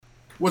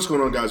What's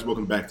going on, guys?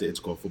 Welcome back to It's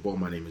Called Football.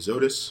 My name is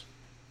Otis.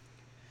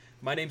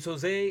 My name's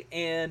Jose,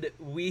 and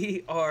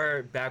we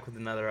are back with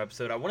another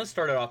episode. I want to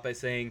start it off by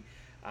saying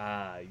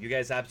you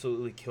guys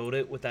absolutely killed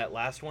it with that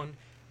last one.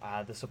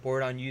 The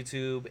support on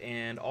YouTube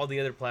and all the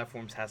other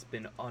platforms has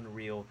been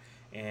unreal,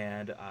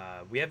 and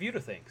we have you to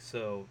thank.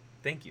 So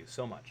thank you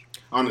so much.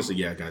 Honestly,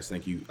 yeah, guys,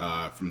 thank you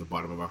from the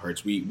bottom of our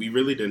hearts. We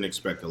really didn't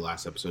expect the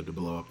last episode to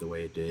blow up the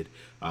way it did,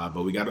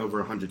 but we got over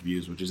 100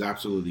 views, which is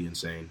absolutely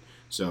insane.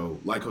 So,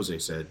 like Jose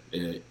said,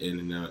 in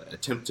an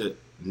attempt to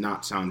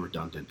not sound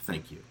redundant,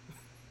 thank you.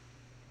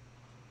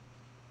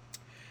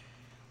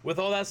 With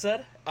all that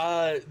said,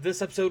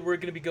 this episode we're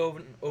going to be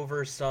going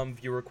over some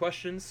viewer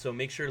questions, so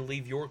make sure to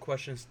leave your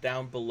questions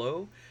down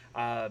below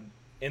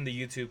in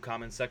the YouTube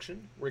comment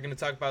section. We're going to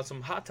talk about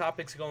some hot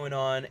topics going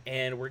on,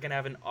 and we're going to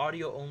have an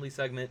audio-only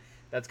segment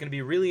that's going to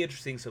be really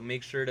interesting, so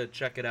make sure to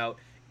check it out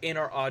in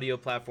our audio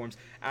platforms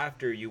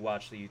after you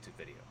watch the YouTube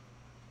video.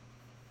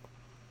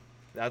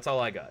 That's all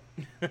I got.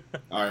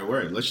 All right,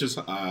 word. Let's just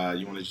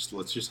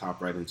let's just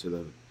hop right into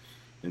the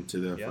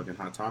fucking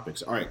hot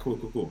topics. All right,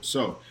 cool.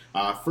 So,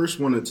 first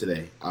one of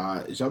today,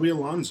 Xabi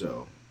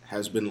Alonso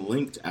has been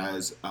linked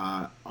as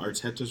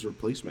Arteta's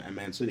replacement at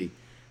Man City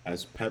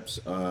as Pep's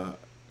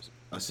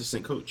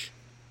assistant coach.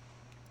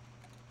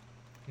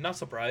 Not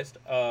surprised.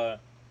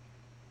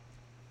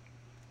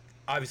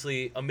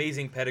 Obviously,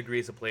 amazing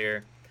pedigree as a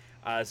player.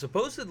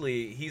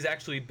 Supposedly, he's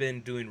actually been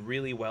doing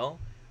really well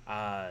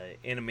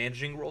in a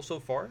managing role so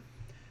far.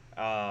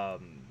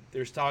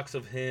 There's talks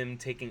of him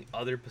taking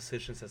other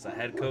positions as a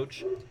head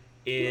coach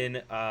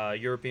in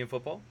European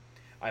football.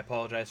 I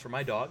apologize for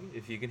my dog,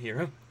 if you can hear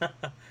him.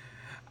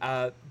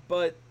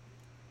 But,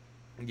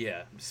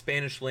 yeah,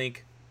 Spanish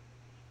link,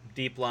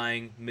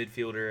 deep-lying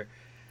midfielder,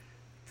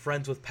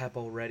 friends with Pep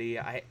already.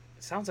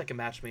 Sounds like a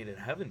match made in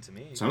heaven to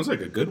me. Sounds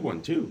like a good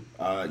one, too.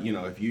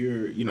 If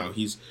you're,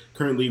 he's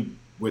currently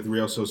with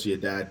Real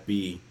Sociedad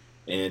B,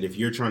 and if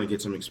you're trying to get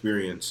some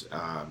experience,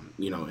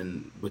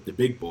 and with the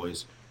big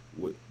boys,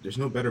 there's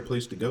no better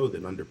place to go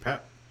than under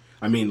Pep.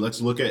 I mean,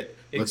 let's look at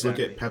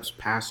Pep's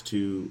past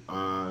two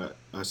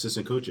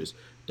assistant coaches: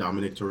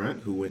 Dominic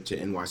Torrent, who went to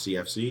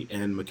NYCFC,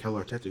 and Mikel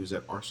Arteta, who's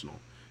at Arsenal.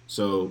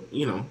 So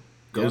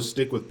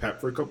stick with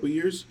Pep for a couple of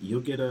years.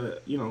 You'll get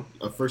a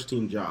first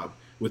team job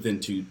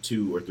within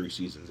two or three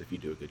seasons if you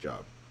do a good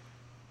job.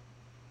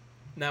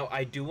 Now,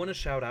 I do want to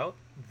shout out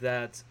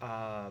that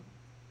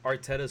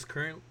Arteta's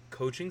current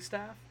coaching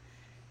staff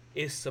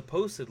is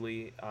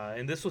supposedly,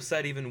 and this was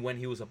said even when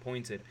he was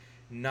appointed,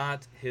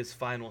 not his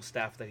final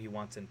staff that he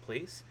wants in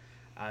place.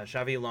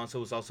 Xabi Alonso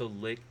was also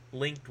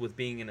linked with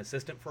being an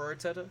assistant for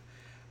Arteta,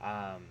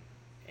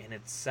 and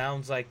it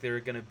sounds like there are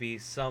going to be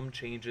some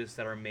changes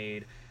that are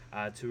made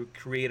to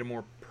create a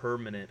more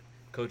permanent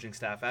coaching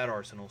staff at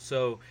Arsenal.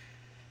 So,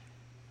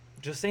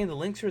 just saying, the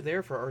links are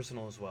there for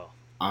Arsenal as well.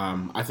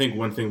 I think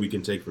one thing we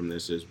can take from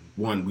this is,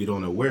 one, we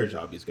don't know where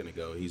Xabi's going to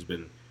go. He's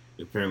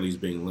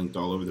being linked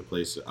all over the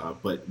place,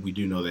 but we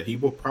do know that he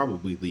will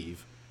probably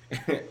leave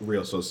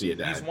Real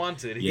Sociedad. He's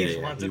wanted.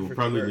 He will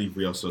probably leave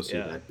Real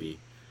Sociedad B.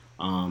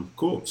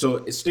 Cool.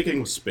 So sticking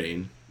with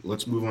Spain,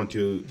 let's move on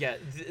to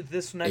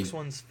this next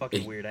one's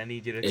fucking weird. I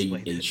need you to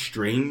explain a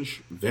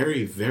strange,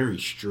 very very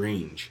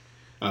strange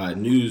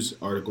news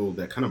article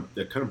that kind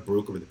of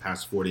broke over the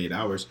past 48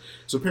 hours.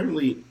 So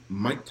apparently,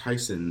 Mike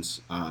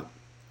Tyson's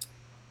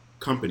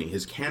company,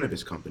 his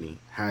cannabis company,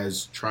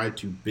 has tried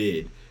to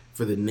bid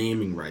for the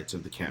naming rights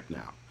of the Camp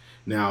Nou.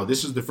 Now,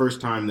 this is the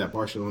first time that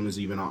Barcelona's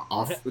even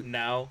off.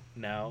 now.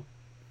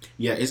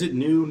 Yeah, is it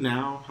new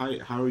now?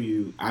 How are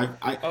you?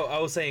 I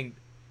was saying,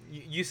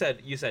 you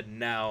said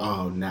now.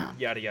 Oh, now.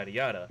 Yada yada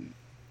yada.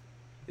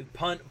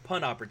 Pun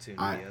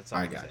opportunity.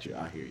 I got you.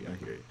 I hear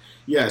you.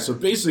 Yeah. So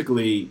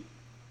basically,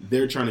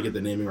 they're trying to get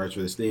the naming rights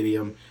for the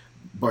stadium.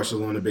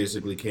 Barcelona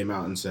basically came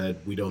out and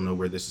said, we don't know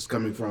where this is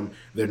coming from.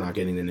 They're not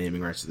getting the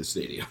naming rights to the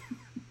stadium.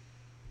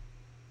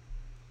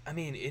 I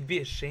mean, it'd be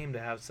a shame to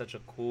have such a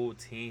cool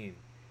team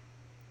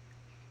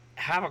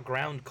have a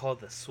ground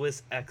called the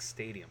Swiss X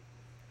Stadium.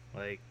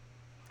 Like,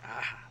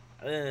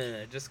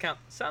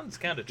 sounds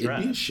kind of trash.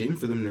 It'd be a shame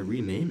for them to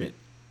rename it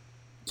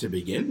to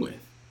begin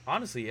with.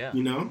 Honestly, yeah.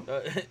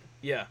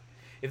 Yeah.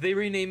 If they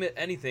rename it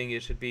anything,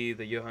 it should be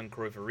the Johan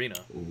Cruyff Arena.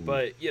 Ooh.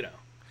 But,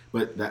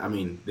 But,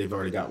 they've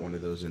already got one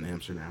of those in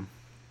Amsterdam.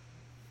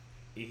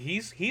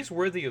 He's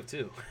worthy of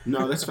two.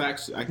 No, that's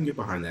facts. I can get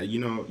behind that. You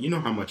know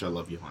how much I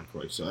love Johan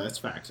Cruyff, so that's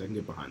facts. I can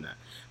get behind that.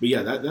 But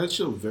yeah, that's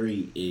a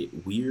very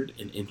weird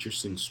and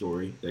interesting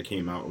story that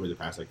came out over the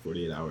past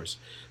 48 hours.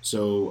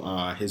 So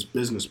his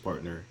business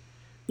partner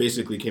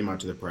basically came out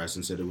to the press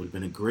and said it would have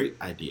been a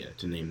great idea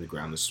to name the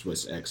ground the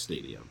Swiss X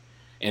Stadium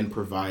and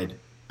provide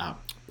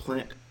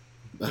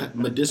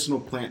medicinal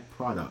plant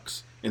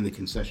products in the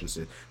concession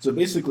stand. So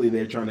basically,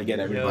 they're trying to get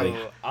everybody.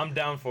 Yo, I'm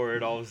down for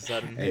it all of a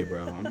sudden. Hey,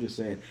 bro, I'm just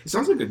saying. It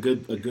sounds like a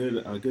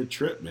good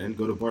trip, man.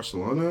 Go to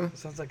Barcelona. It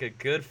sounds like a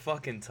good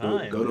fucking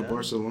time. Go to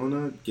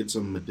Barcelona, get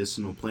some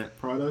medicinal plant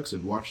products,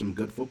 and watch some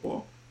good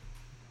football.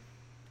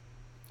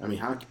 I mean,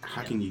 how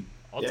can you?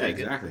 I'll take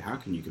exactly. It. How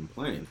can you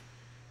complain?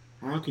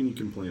 How can you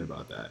complain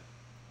about that?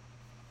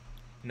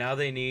 Now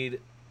they need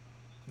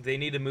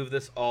to move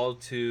this all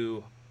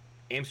to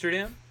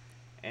Amsterdam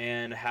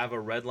and have a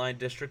red line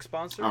district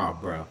sponsor. Oh,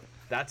 bro.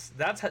 That's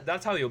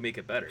how you'll make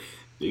it better.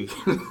 Dude.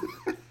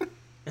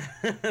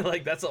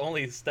 Like, that's the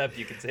only step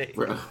you can take.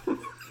 Bro.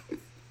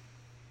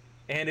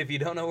 And if you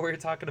don't know what you're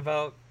talking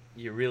about,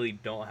 you really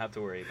don't have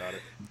to worry about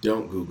it.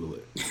 Don't Google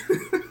it.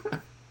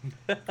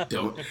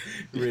 Don't.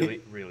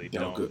 Really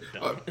don't.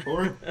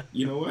 Or,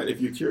 you know what?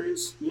 If you're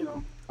curious,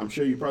 I'm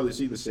sure you probably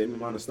see the same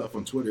amount of stuff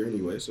on Twitter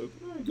anyway, so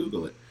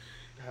Google it.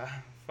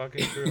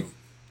 Fucking true.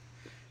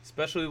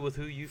 Especially with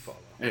who you follow.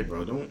 Hey,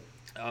 bro, don't.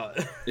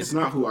 It's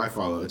not who I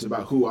follow. It's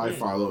about who I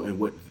follow and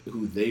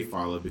who they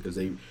follow, because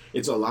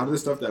it's a lot of the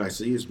stuff that I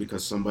see is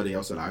because somebody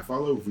else that I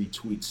follow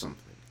retweets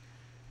something.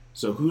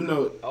 So who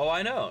knows? Oh,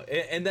 I know.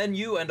 And then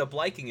you end up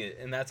liking it,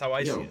 and that's how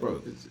I see it. Yo,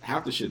 bro,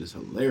 half the shit is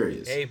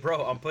hilarious. Hey,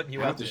 bro, I'm putting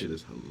you out there. Half the shit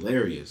is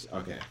hilarious.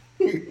 Okay.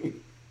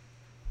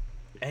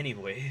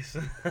 Anyways,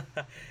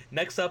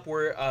 next up,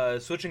 we're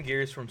switching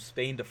gears from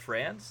Spain to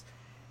France.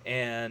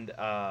 And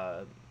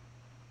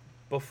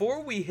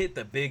before we hit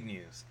the big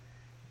news,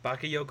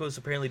 Bakayoko is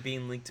apparently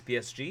being linked to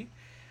PSG,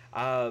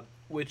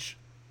 which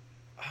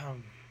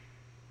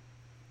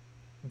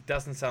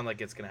doesn't sound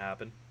like it's going to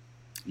happen.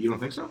 You don't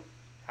think so?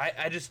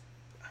 I just...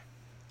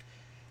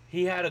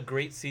 He had a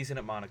great season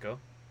at Monaco,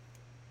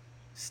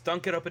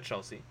 stunk it up at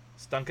Chelsea,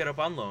 stunk it up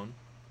on loan,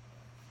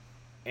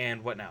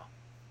 and what now?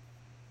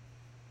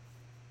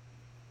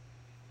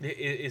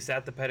 Is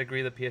that the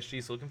pedigree that PSG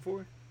is looking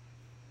for?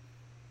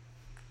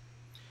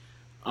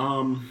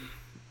 The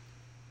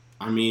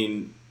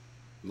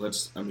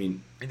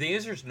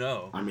answer is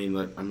no.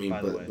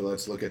 But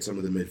let's look at some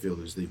of the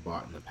midfielders they've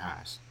bought in the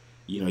past.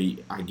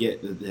 I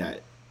get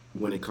that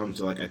when it comes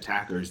to like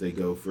attackers, they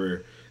go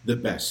for the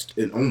best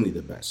and only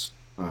the best.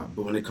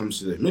 But when it comes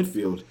to the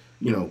midfield,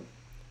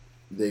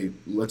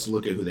 let's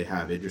look at who they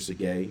have. Idrissa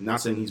Gueye.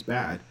 Not saying he's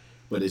bad,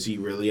 but is he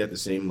really at the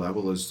same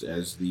level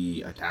as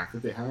the attack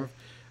that they have?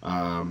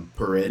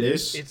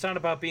 Paredes. It's not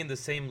about being the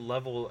same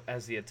level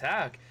as the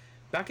attack.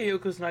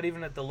 Bakayoko's not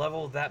even at the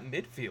level of that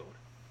midfield.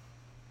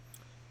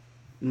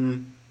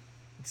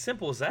 It's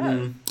simple as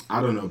that.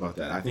 I don't know about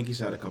that. I think he's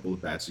had a couple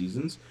of bad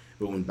seasons,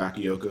 but when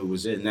Bakayoko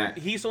was in that...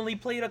 He's only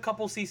played a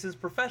couple seasons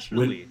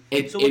professionally.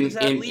 Where does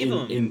that leave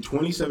him? In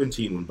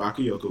 2017, when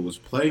Bakayoko was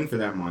playing for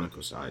that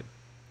Monaco side...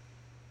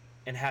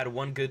 And had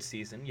one good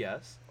season,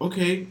 yes.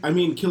 Okay,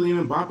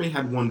 Kylian Mbappe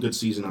had one good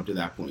season up to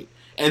that point.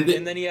 And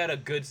then he had a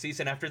good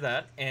season after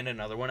that, and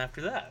another one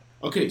after that.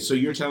 Okay, so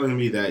you're telling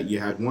me that you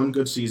had one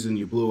good season,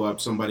 you blew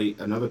up,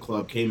 another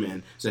club came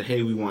in, said,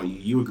 hey, we want you.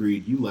 You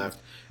agreed, you left.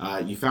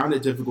 You found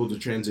it difficult to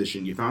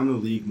transition. You found the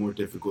league more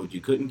difficult. You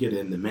couldn't get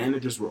in. The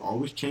managers were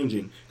always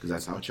changing, because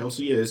that's how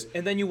Chelsea is.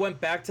 And then you went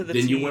back to the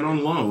team. Then you went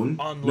on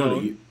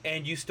loan.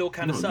 And you still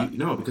kind of suck.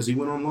 No, because he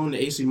went on loan to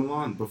AC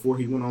Milan before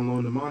he went on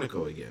loan to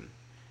Monaco again.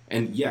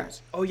 And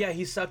yes. Oh, yeah,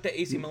 he sucked at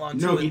AC Milan,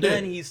 too, and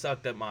then he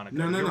sucked at Monaco.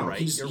 No. Right,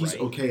 he's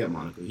okay at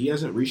Monaco. He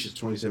hasn't reached his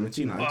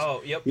 2017 heights.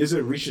 Oh, yep. He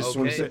hasn't reached his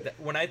 2017.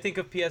 When I think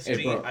of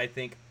PSG, I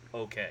think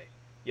okay.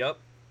 Yep.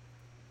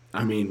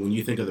 When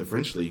you think of the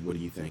French league, what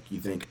do you think? You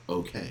think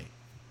okay.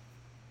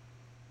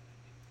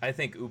 I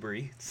think Uber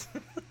Eats.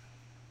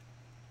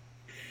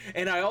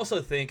 And I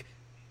also think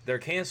they're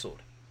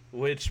canceled,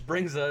 which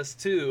brings us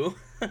to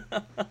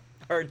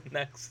our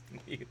next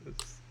news.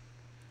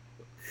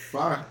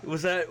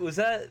 Was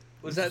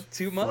that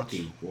too much?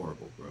 Fucking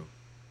horrible, bro.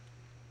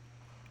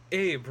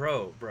 Hey,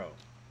 bro,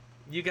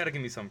 you gotta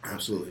give me some credit.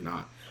 Absolutely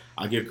not.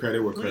 I give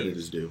credit where credit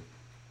is due.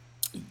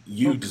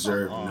 You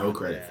deserve no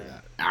credit for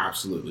that.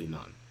 Absolutely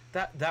none.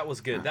 That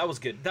was good. That was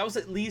good. That was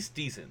at least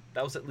decent.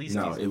 No,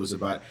 it was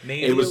about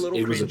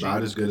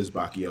about as good as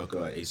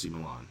Bakayoko at AC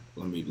Milan.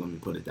 Let me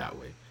put it that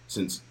way.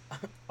 Since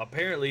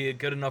apparently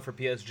good enough for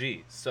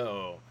PSG.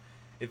 So,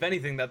 if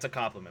anything, that's a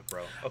compliment,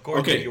 bro.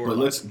 According to your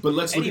let's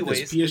look at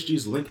this.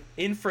 PSG's linked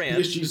in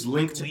France. PSG's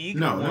linked.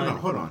 No,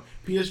 hold on.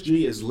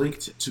 PSG is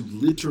linked to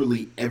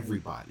literally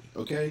everybody.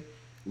 Okay,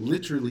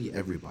 literally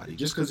everybody.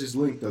 Just because he's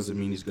linked doesn't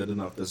mean he's good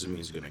enough. Doesn't mean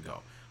he's gonna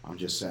go. I'm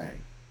just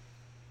saying.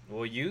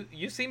 Well,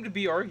 you seem to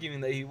be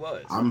arguing that he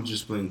was. I'm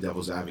just playing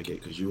devil's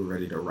advocate because you were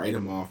ready to write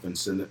him off and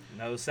send it.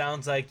 No,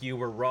 sounds like you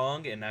were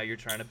wrong, and now you're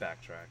trying to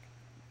backtrack.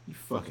 You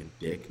fucking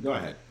dick. Go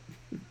ahead.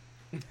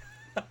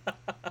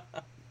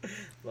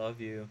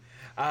 Love you.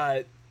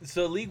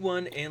 So League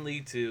One and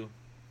League Two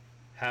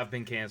have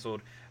been canceled.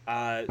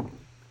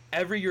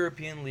 Every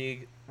European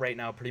league right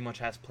now pretty much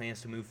has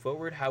plans to move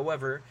forward.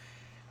 However,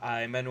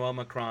 Emmanuel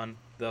Macron,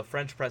 the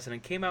French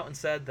president, came out and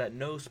said that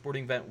no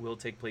sporting event will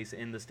take place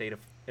in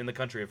the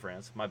country of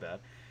France,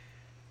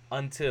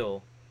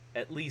 until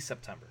at least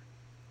September.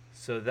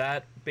 So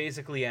that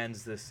basically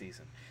ends this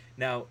season.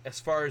 Now, as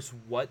far as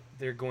what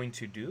they're going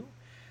to do,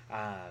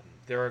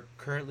 there are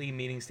currently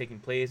meetings taking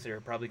place. There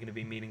are probably going to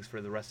be meetings for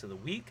the rest of the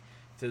week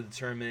to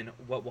determine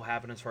what will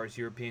happen as far as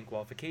European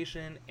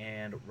qualification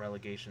and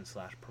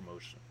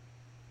relegation/promotion.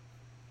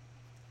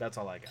 That's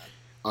all I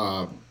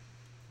got.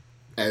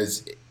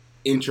 As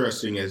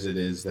interesting as it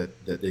is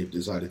that they've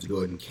decided to go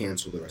ahead and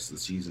cancel the rest of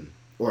the season,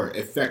 or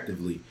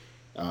effectively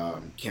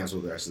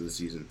cancel the rest of the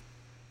season.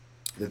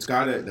 That's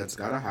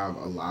gotta have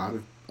a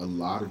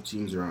lot of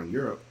teams around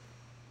Europe.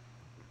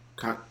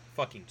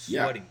 Fucking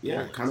Yeah, sweating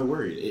yeah, kind bullets. of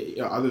worried.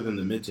 Other than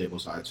the mid-table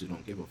sides who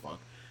don't give a fuck,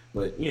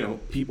 but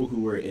people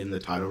who were in the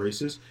title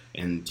races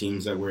and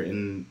teams that were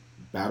in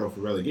battle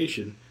for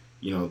relegation,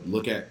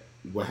 look at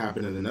what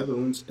happened in the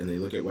Netherlands and they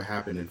look at what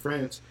happened in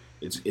France.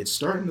 It's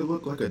starting to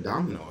look like a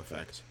domino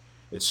effect.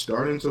 It's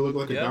starting to look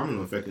like a Yep.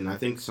 domino effect, and I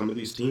think some of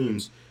these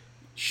teams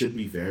should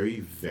be very,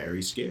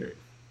 very scared.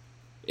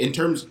 In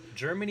terms,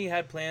 Germany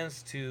had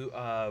plans to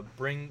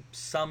bring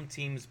some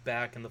teams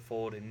back in the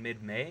fold in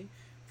mid-May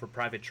for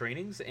private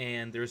trainings,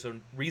 and there's a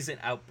recent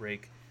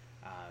outbreak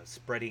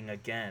spreading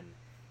again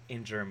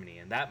in Germany,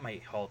 and that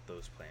might halt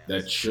those that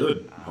plans.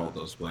 should halt Um,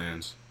 those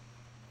plans.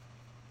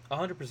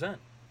 100%.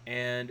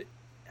 And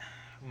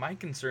my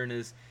concern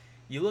is,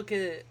 you look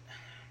at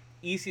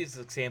easiest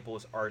example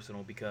is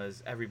Arsenal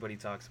because everybody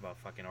talks about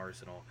fucking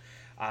Arsenal.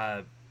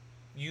 Uh,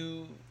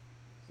 you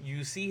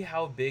you see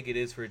how big it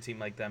is for a team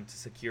like them to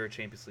secure a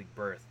Champions League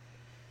berth.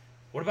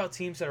 What about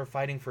teams that are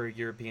fighting for a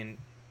European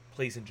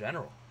place in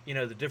general?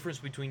 The difference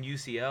between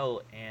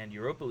UCL and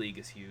Europa League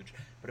is huge.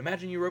 But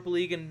imagine Europa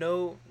League and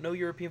no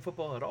European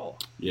football at all.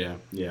 Yeah,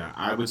 yeah.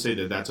 I would say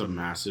that that's a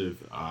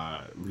massive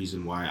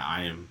reason why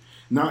I am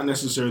not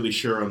necessarily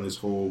sure on this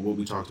whole what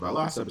we talked about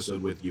last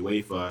episode with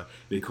UEFA,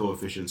 the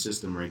coefficient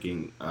system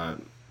ranking.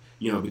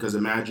 Because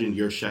imagine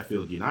you're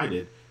Sheffield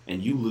United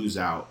and you lose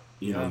out,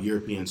 Yeah.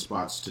 European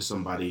spots to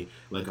somebody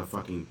like a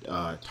fucking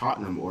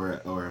Tottenham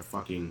or a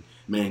fucking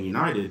Man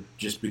United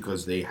just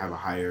because they have a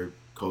higher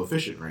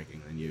coefficient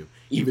ranking than you,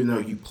 even though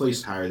you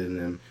placed higher than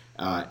them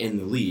in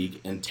the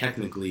league and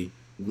technically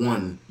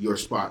won your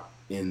spot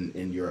in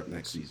Europe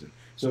next season.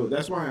 So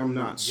that's why I'm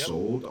not Yep.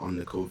 sold on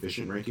the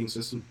coefficient ranking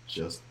system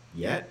just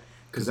yet,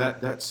 because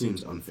that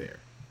seems unfair.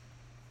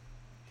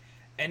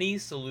 Any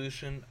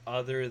solution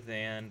other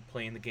than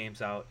playing the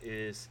games out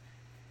is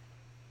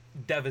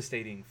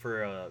devastating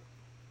for a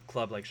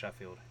club like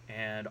Sheffield.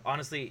 And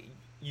honestly,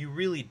 you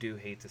really do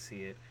hate to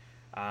see it.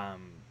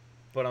 Um,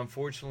 but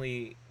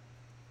unfortunately,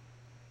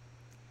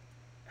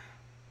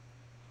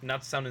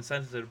 not to sound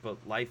insensitive, but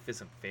life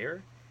isn't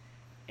fair.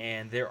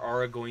 And there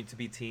are going to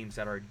be teams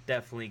that are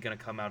definitely going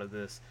to come out of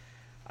this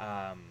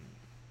um,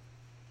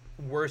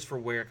 worse for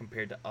wear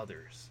compared to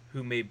others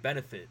who may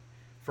benefit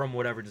from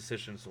whatever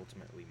decision is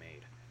ultimately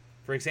made.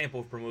 For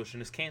example, if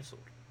promotion is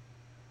canceled.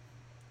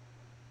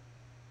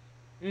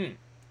 Mm.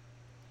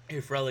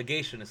 If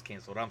relegation is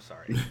canceled, I'm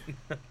sorry.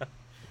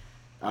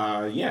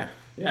 Yeah,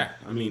 yeah.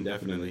 I mean,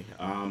 definitely.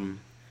 I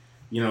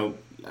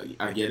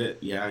get it.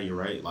 Yeah, you're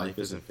right. Life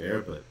isn't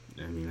fair, but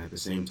I mean, at the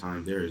same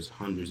time, there is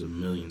hundreds of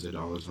millions of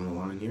dollars on the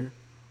line here.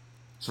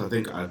 So I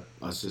think a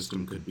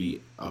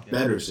Yep.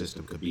 better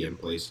system could be in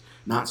place.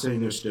 Not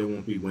saying there still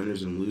won't be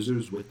winners and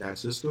losers with that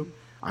system.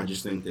 I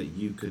just think that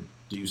you could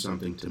do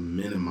something to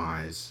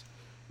minimize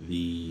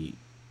the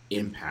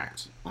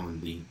impact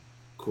on the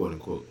quote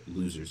unquote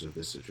losers of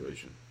this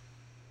situation.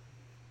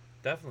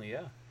 Definitely,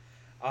 yeah.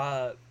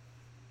 Uh,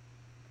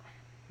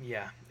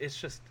 yeah,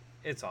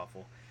 it's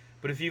awful.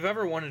 But if you've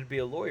ever wanted to be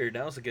a lawyer,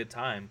 now's a good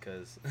time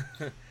because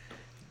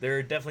there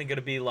are definitely going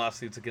to be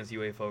lawsuits against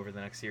UEFA over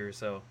the next year or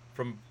so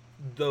from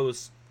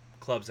those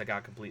clubs that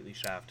got completely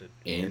shafted.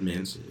 And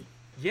Man City.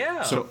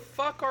 Yeah, So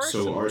fuck so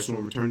Arsenal.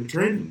 Arsenal returned to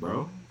training,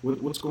 bro.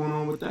 What's going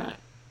on with that?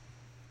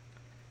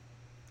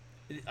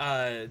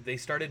 They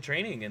started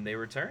training and they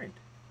returned.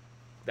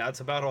 That's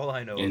about all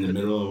I know In of the it.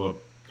 middle of a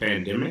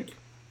pandemic?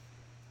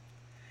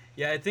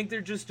 Yeah, I think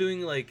they're just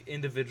doing like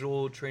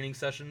individual training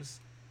sessions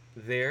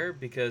there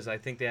because I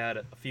think they had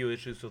a few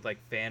issues with like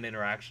fan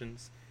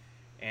interactions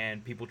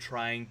and people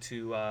trying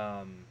to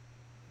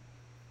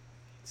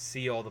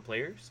see all the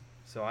players.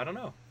 So I don't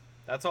know.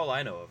 That's all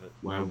I know of it.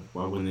 Why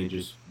wouldn't they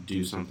just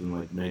do something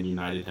like Man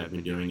United have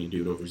been doing and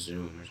do it over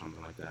Zoom or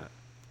something like that?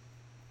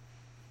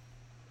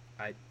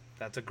 I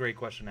That's a great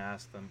question to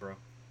ask them, bro.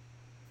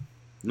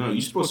 No,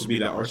 you're supposed to be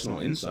that Arsenal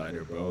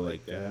insider, bro.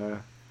 Like,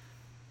 you're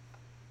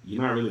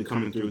not really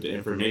coming through with the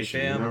information.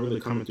 You're Fam, not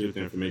really coming through with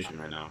the information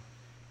right now.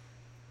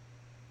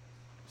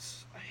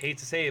 I hate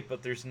to say it,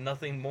 but there's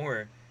nothing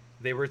more.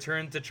 They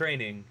returned to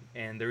training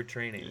and they're Yeah.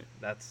 training.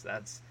 That's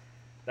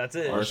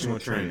it. Arsenal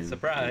training in the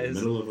Surprise.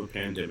 middle of a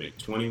pandemic,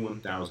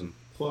 21,000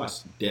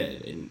 plus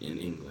dead in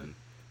England,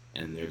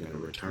 and they're going to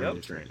return Yep.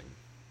 to training.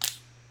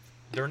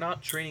 They're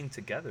not training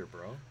together,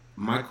 bro.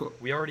 My qu-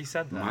 We already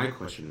said that. my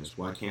question is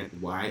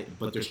why?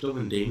 But they're still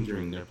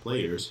endangering their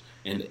players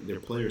and their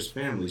players'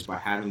 families by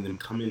having them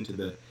come into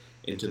the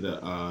to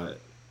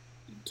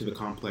the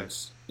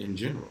complex in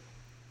general.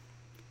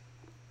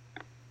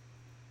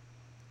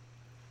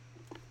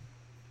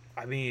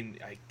 I mean,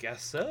 I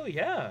guess so,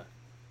 yeah.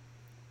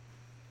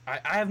 I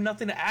have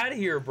nothing to add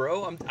here,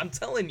 bro. I'm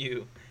telling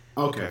you.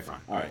 Okay, fine.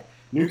 All right.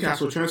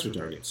 Newcastle transfer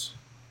targets.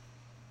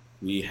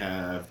 We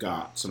have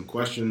got some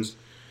questions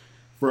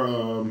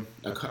from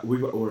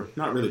or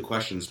not really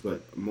questions,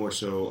 but more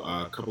so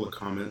a couple of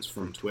comments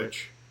from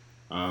Twitch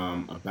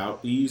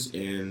about these,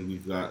 and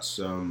we've got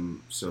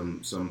some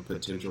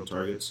potential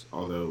targets.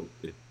 Although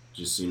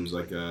Just seems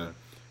like a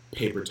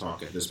paper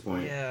talk at this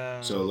point.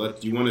 Yeah. So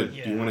do you want to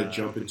Yeah.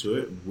 jump into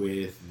it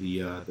with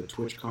the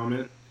Twitch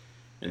comment,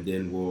 and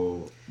then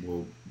we'll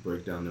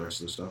break down the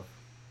rest of the stuff.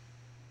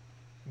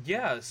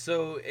 Yeah,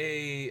 so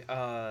a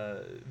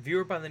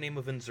viewer by the name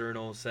of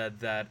Inzernal said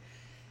that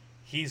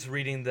he's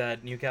reading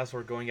that Newcastle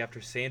are going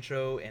after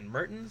Sancho and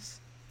Mertens,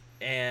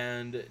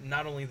 and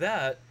not only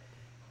that,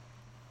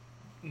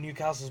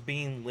 Newcastle's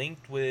being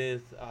linked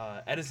with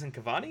Edison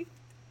Cavani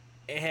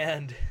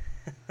and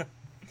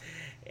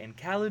and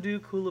Kalidou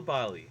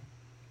Koulibaly,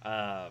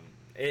 um,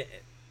 it,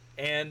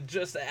 and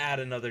just to add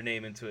another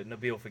name into it,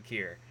 Nabil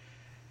Fekir.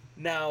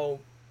 Now,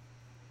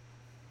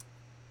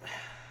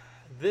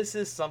 this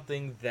is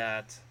something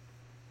that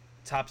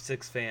top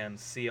six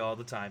fans see all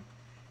the time.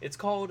 It's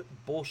called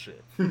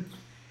bullshit.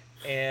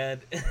 And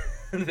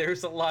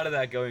there's a lot of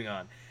that going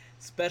on,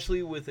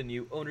 especially with a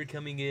new owner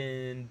coming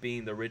in,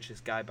 being the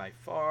richest guy by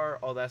far,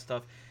 all that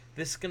stuff.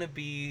 This is going to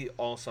be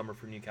all summer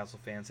for Newcastle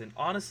fans. And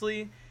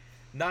honestly,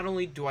 not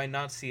only do I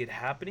not see it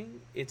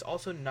happening, it's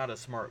also not a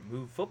smart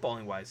move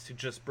footballing wise to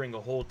just bring a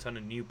whole ton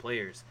of new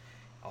players,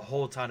 a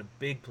whole ton of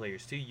big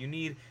players too. You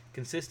need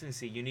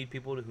consistency. You need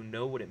people who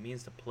know what it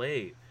means to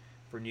play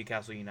for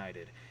Newcastle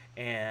United.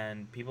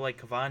 And people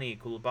like Cavani,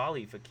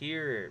 Koulibaly,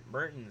 Fekir,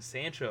 Mertens,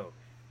 Sancho,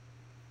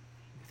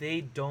 they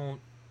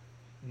don't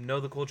know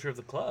the culture of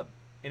the club.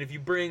 And if you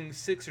bring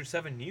 6 or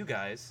 7 new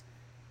guys,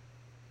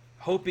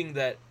 hoping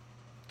that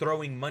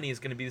throwing money is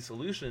going to be the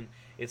solution,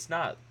 it's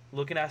not.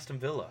 Look at Aston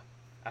Villa.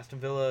 Aston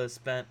Villa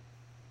spent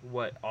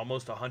what,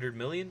 almost 100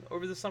 million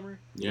over the summer,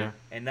 Yeah,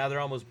 and now they're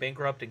almost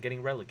bankrupt and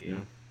getting relegated.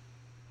 yeah.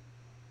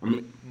 I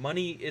mean,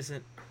 Money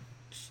isn't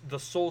the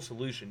sole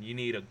solution. You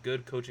need a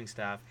good coaching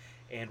staff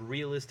and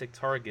realistic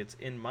targets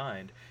in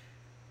mind.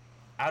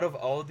 Out of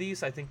all of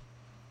these, I think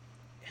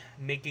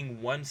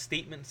making one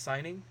statement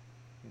signing,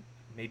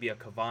 maybe a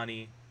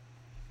Cavani,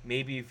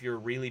 maybe if you're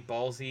really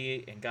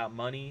ballsy and got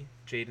money,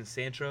 Jadon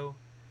Sancho.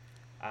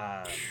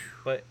 Um,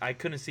 but I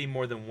couldn't see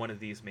more than one of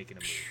these making a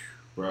move.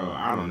 bro,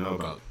 I don't know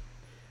about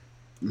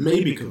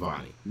maybe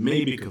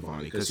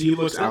Cavani, because he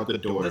looks out the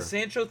door. The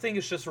Sancho thing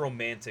is just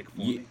romantic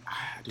for Yeah,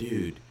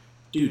 me.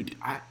 dude,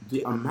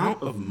 the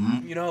amount of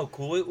You know how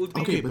cool it would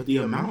be? okay, but the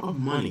amount of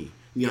money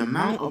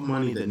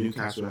that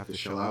Newcastle would have to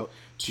shell out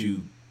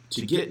to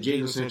get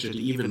Jadon Sancho to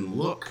even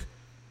look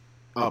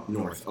up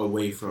north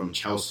away from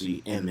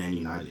Chelsea and Man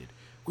United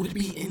would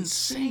be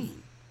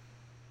insane.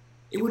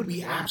 It would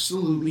be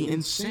absolutely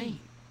insane.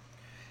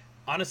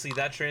 Honestly,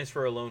 that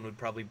transfer alone would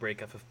probably break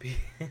FFP.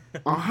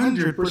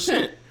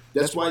 100%.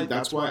 That's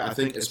why I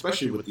think,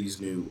 especially with these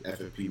new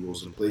FFP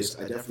rules in place,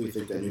 I definitely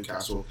think that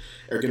Newcastle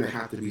are going to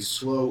have to be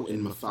slow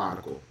and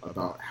methodical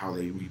about how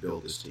they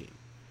rebuild this team.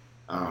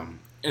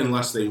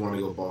 Unless they want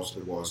to go balls to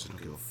the walls and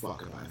don't give a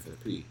fuck about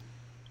FFP.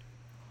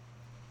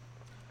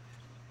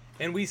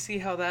 And we see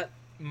how that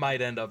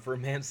might end up for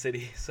Man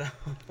City. So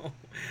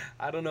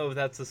I don't know if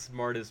that's the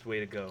smartest way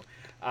to go.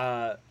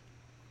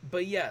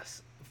 But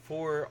yes,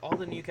 for all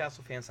the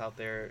Newcastle fans out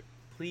there,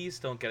 please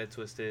don't get it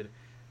twisted.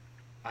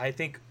 I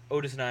think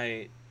Otis and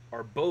I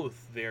are both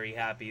very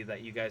happy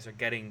that you guys are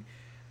getting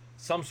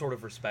some sort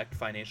of respect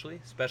financially,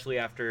 especially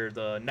after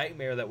the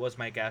nightmare that was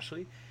Mike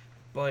Ashley.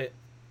 But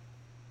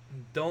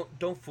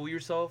don't fool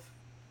yourself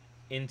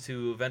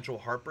into eventual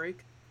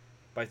heartbreak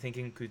by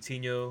thinking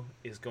Coutinho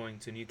is going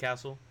to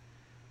Newcastle.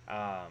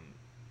 Um,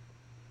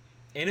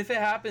 and if it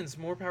happens,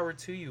 more power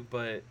to you,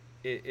 but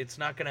it's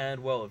not going to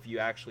end well if you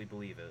actually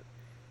believe it.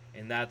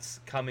 And that's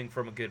coming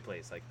from a good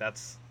place.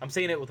 I'm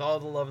saying it with all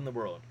the love in the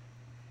world.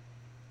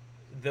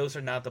 Those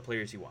are not the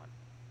players you want.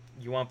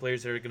 You want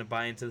players that are going to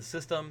buy into the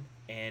system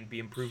and be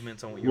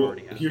improvements on what you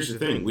already have. Here's the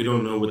thing: we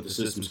don't know what the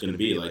system's going to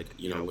be. Like, are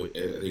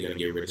they going to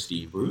get rid of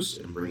Steve Bruce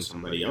and bring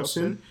somebody else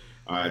in?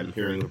 I'm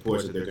hearing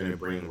reports that they're going to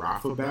bring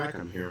Rafa back.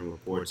 I'm hearing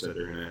reports that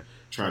they're going to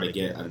try to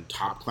get a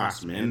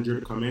top-class manager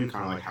to come in,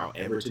 kind of like how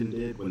Everton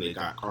did when they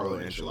got Carlo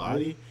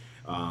Ancelotti.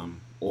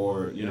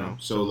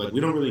 So we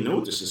don't really know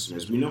what the system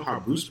is. We know how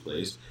Bruce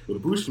plays,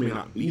 but Bruce may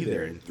not be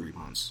there in 3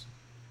 months.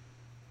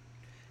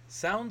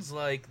 Sounds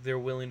like they're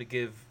willing to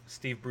give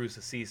Steve Bruce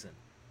a season.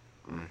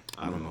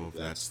 I don't know if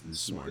that's the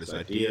smartest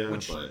idea,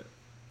 but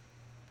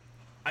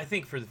I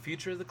think for the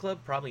future of the club,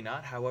 probably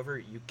not. However,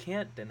 you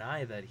can't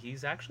deny that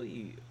he's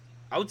actually,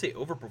 I would say,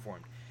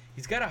 overperformed.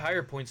 He's got a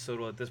higher points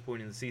total at this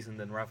point in the season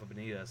than Rafa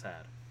Benitez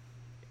had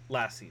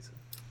last season.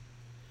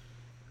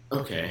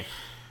 Okay.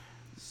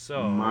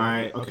 So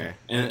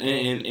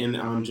and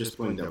I'm just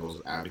playing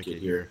devil's advocate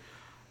here.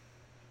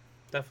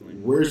 Definitely.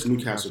 Where's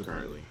Newcastle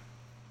currently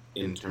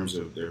in terms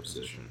of their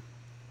position?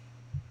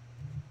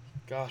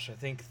 Gosh, I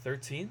think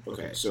 13th.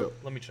 Okay, so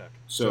Let me check.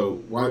 So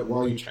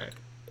while you check,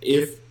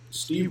 if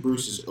Steve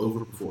Bruce is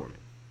overperforming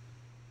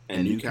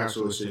and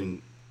Newcastle is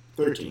sitting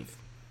 13th,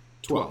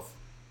 12th,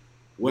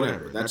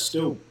 whatever, that's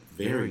still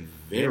very,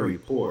 very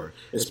poor,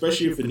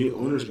 especially if a new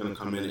owner is going to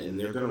come in and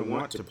they're going to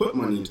want to put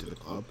money into the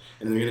club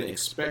and they're going to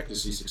expect to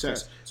see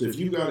success. So if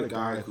you got a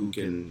guy who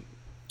can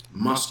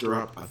muster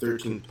up a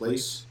 13th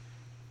place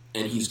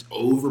and he's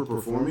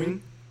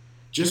overperforming,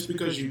 just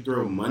because you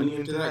throw money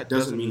into that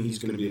doesn't mean he's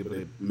going to be able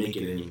to make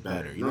it any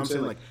better. You know what I'm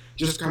saying? Like,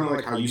 just kind of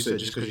like how you said,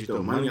 just because you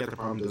throw money at the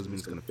problem doesn't mean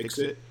it's going to fix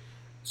it.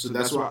 So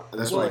that's why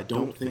I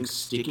don't think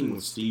sticking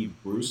with Steve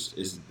Bruce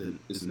is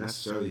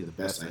necessarily the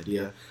best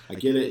idea. I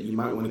get it. You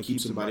might want to keep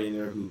somebody in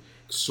there who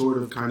sort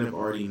of kind of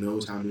already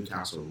knows how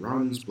Newcastle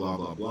runs, blah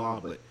blah blah.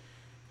 But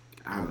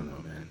I don't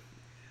know, man.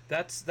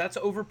 That's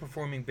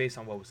overperforming based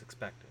on what was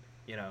expected.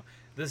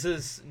 This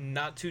is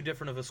not too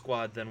different of a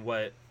squad than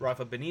what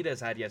Rafa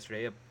Benitez had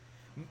yesterday,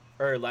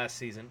 or last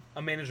season.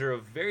 A manager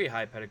of very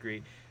high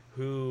pedigree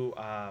who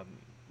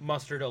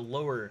mustered a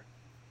lower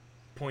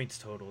points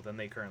total than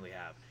they currently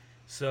have.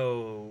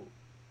 So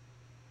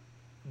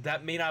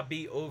that may not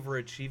be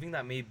overachieving.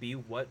 That may be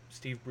what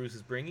Steve Bruce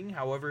is bringing.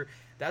 However,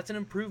 that's an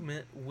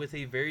improvement with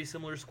a very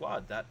similar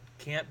squad. That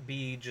can't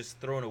be just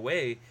thrown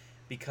away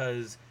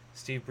because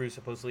Steve Bruce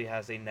supposedly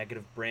has a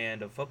negative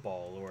brand of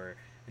football or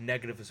a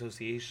negative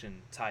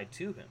association tied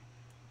to him.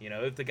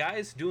 If the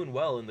guy's doing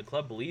well and the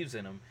club believes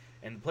in him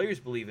and the players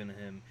believe in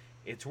him,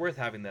 it's worth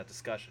having that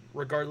discussion,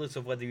 regardless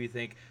of whether you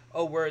think,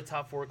 oh, we're a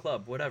top 4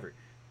 club, whatever.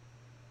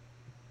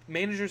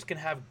 Managers can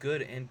have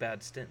good and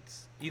bad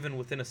stints, even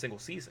within a single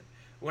season.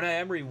 Unai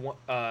Emery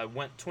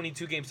went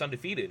 22 games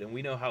undefeated, and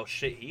we know how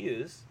shit he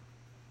is.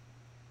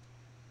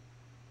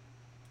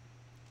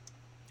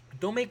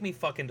 Don't make me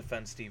fucking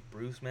defend Steve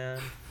Bruce, man.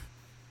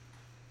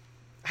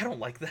 I don't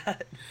like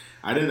that.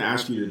 I didn't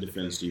ask you to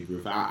defend Steve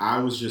Bruce. I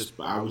was just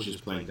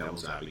playing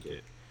devil's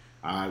advocate.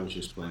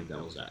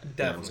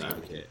 Devil's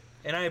advocate.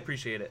 And I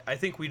appreciate it. I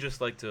think we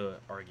just like to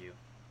argue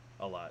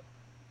a lot.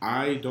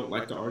 I don't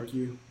like to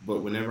argue,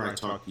 but whenever I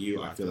talk to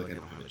you, I feel like I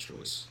don't have a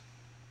choice.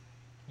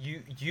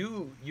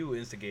 You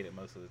instigate it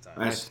most of the time.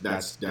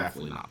 That's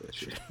definitely not the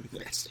truth.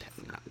 That's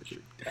definitely not the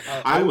truth.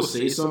 I will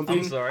say something.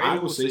 I'm sorry. I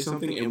will say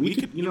something, and we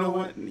could. You know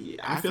what?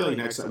 I feel like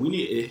next time we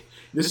need.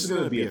 This is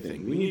going to be a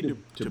thing. We need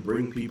to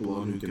bring people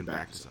on who can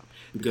back us up,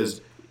 because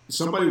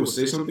somebody will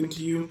say something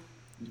to you,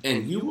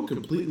 and you will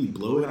completely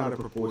blow it out of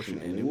proportion,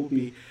 and it will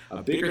be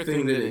a bigger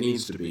thing than it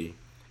needs to be,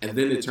 and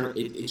then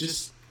it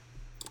just.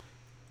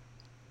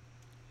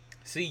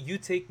 See, you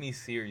take me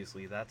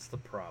seriously. That's the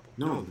problem.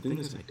 No, the thing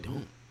is, I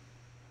don't.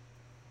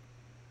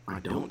 I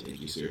don't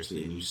take you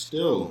seriously, and you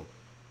still.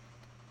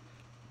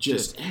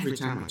 Just every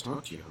time I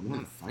talk to you, I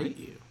want to fight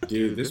you.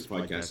 Dude, this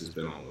podcast has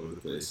been all over the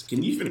place.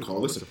 Can you even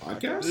call this a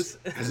podcast?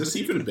 Has this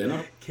even been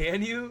a...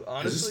 Can you,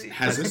 honestly?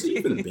 Has this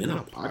even been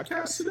a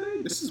podcast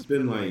today? This has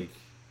been like...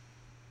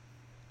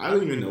 I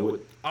don't even know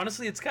what...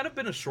 Honestly, it's kind of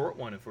been a short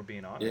one, if we're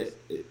being honest.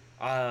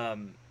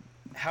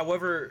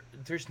 However,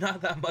 there's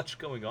not that much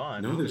going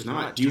on. No, there's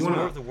not. Do you want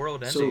more of the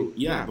world ending? So,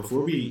 yeah,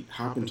 before we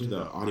hop into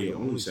the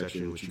audio-only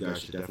section, which you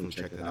guys should definitely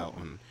check that out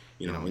on,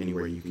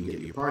 anywhere you can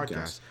get your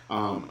podcast,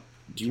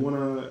 do you want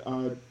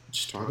to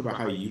just talk about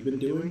how you've been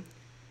doing?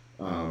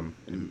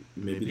 And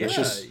maybe let's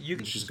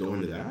just go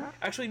into that.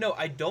 Actually, no,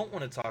 I don't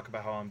want to talk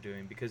about how I'm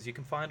doing because you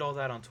can find all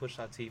that on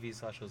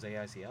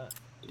twitch.tv/JoseICF.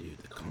 Dude,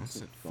 the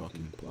constant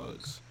fucking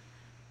plugs.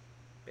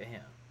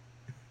 Bam.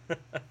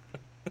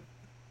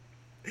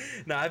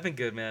 No, I've been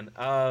good, man.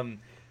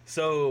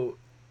 So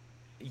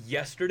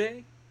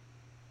yesterday,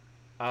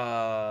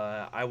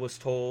 I was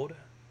told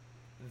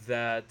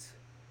that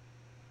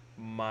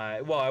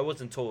I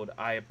wasn't told.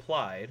 I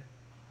applied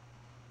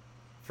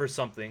for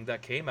something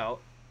that came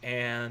out,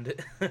 and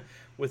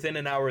within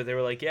an hour they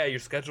were like, yeah, your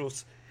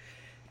schedule's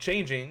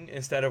changing.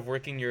 Instead of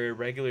working your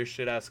regular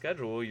shit-ass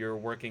schedule, you're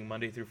working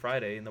Monday through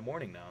Friday in the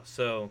morning now.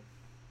 So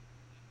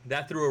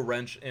that threw a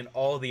wrench in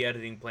all the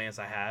editing plans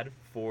I had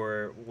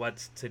for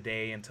what's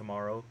today and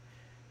tomorrow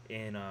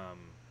in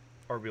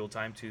our real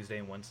time Tuesday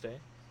and Wednesday.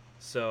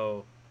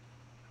 So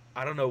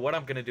I don't know what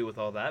I'm going to do with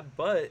all that,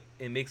 but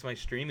it makes my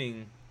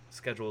streaming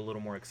schedule a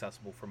little more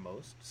accessible for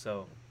most.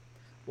 So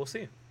we'll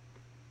see.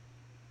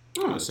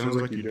 Oh, it sounds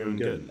like you're doing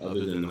good,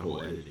 other than the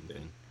whole editing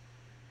thing.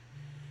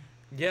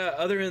 Yeah,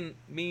 other than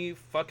me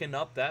fucking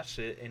up that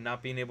shit and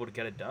not being able to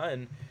get it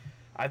done,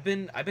 I've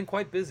been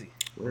quite busy.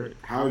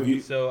 How have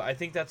you? So I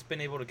think that's been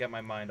able to get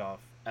my mind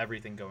off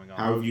everything going on.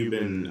 How have you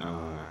been?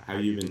 How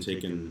have you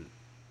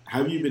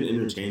been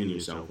entertaining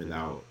yourself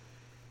without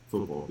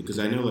football? Because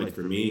I know, like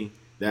for me,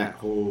 that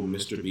whole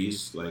Mr.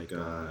 Beast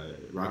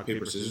rock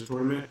paper scissors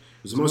tournament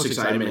was the most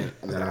excitement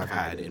that I've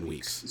had in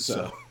weeks.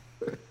 So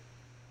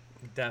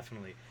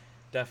definitely.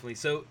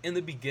 So in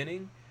the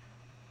beginning,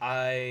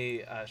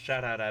 I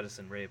shout out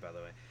Addison Ray, by the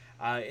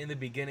way. In the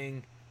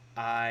beginning,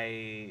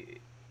 I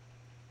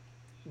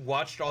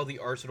watched all the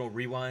Arsenal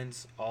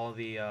rewinds, all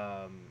the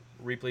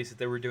replays that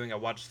they were doing. I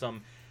watched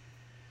some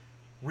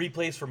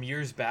replays from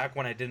years back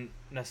when I didn't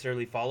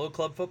necessarily follow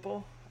club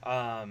football.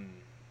 And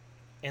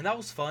that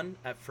was fun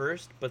at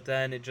first, but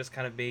then it just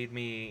kind of made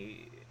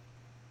me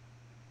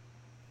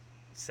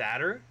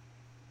sadder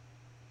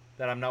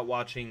that I'm not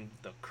watching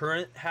the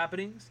current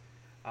happenings.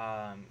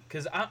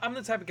 Because I'm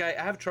the type of guy,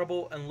 I have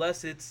trouble,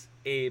 unless it's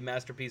a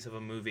masterpiece of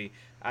a movie,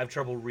 I have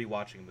trouble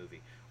rewatching a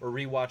movie or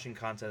rewatching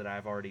content that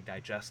I've already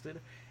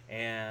digested.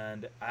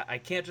 And I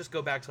can't just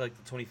go back to like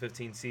the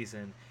 2015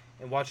 season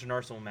and watch an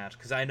Arsenal match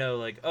because I know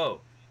like, oh,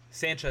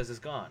 Sanchez is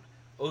gone.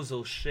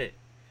 Ozil's shit.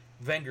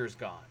 Wenger's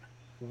gone.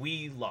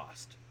 We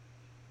lost.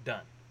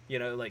 Done. You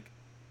know, like,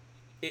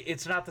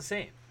 it's not the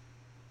same.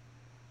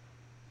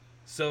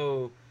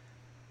 So,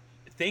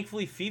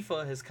 thankfully,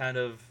 FIFA has kind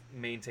of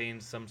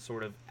maintained some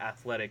sort of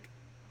athletic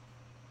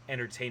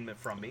entertainment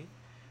from me.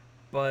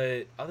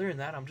 But other than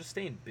that, I'm just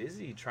staying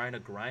busy trying to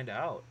grind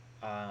out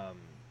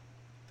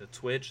the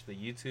Twitch, the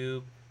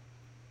YouTube,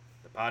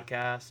 the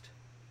podcast,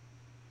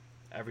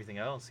 everything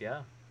else.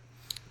 Yeah.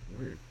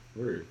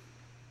 Word.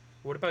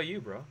 What about you,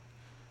 bro?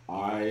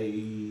 Well,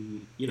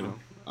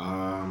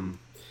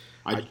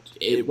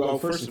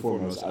 first and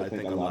foremost, I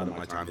think a lot of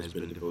my time has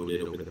been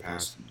devoted over the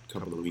past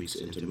couple of weeks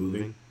into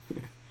moving,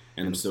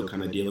 and I'm still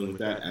kind of dealing with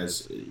that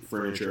as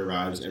furniture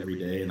arrives every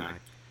day, and I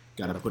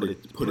gotta put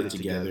it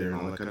together and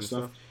all that kind of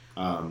stuff.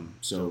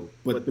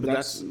 But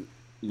that's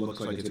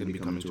looks like it's gonna be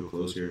coming to a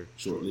close here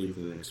shortly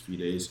for the next few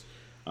days.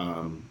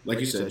 Like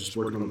you said, just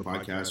working on the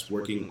podcast,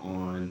 working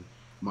on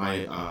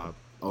my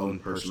own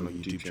personal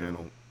YouTube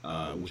channel,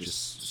 which is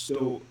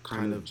still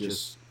kind of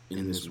just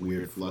in this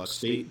weird flux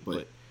state,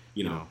 but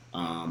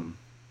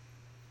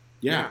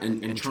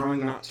and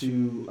trying not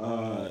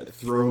to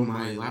throw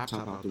my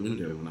laptop out the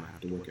window when I have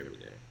to work every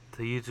day.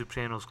 The YouTube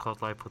channel is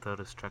called Life Without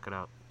Us. Check it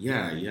out.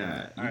 Yeah.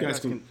 You guys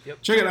can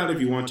check it out if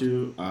you want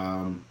to.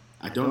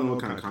 I don't know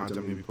what kind of content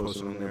I'm going to be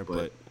posting on there,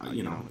 but,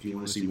 if you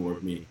want to see more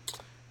of me,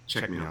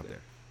 check me out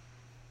there.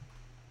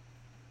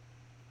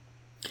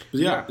 But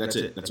yeah, that's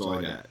it. That's all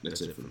I got.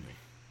 That's it for me.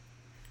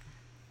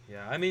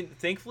 Yeah, I mean,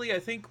 thankfully, I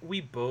think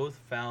we both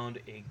found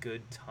a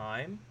good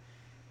time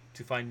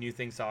to find new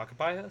things to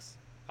occupy us.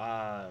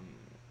 I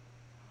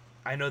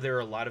know there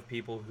are a lot of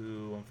people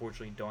who,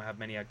 unfortunately, don't have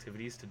many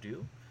activities to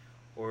do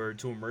or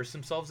to immerse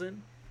themselves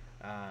in.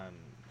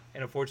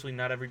 And unfortunately,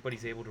 not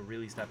everybody's able to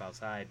really step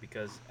outside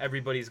because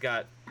everybody's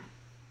got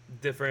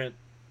different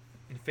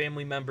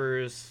family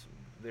members.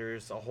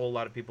 There's a whole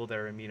lot of people that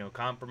are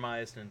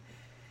immunocompromised, and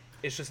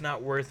it's just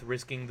not worth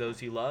risking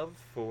those you love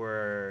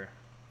for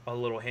a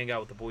little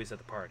hangout with the boys at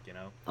the park,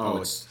 Oh,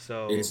 it's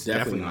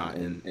definitely not,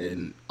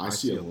 and I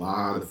see a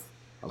lot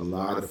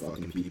of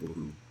fucking people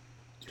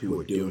who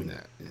are doing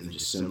that and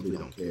just simply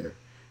don't care.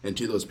 And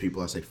to those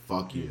people, I say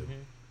fuck you,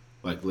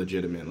 like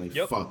legitimately,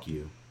 fuck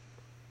you.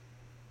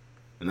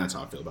 And that's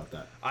how I feel about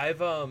that.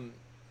 I've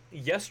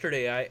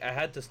yesterday I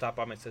had to stop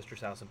by my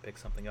sister's house and pick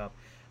something up,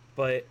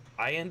 but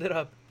I ended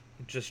up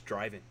just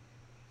driving,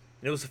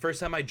 and it was the first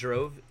time I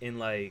drove in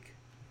like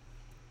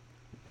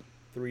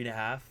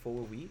 3.5,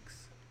 4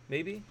 weeks.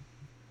 Maybe.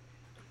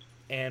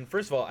 And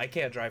first of all, I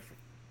can't drive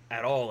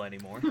at all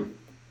anymore.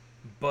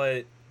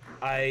 But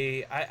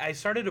I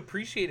started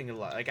appreciating it a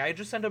lot. Like, I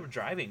just ended up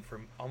driving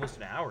for almost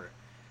an hour.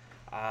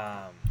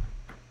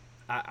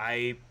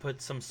 I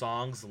put some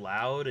songs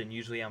loud, and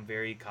usually I'm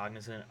very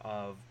cognizant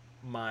of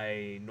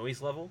my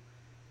noise level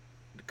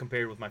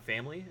compared with my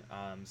family,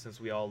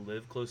 since we all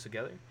live close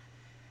together.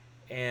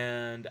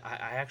 And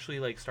I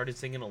actually started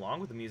singing along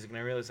with the music, and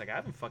I realized I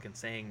haven't fucking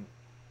sang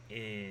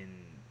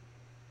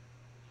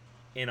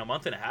in a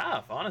month and a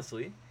half,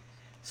 honestly.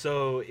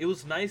 So it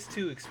was nice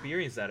to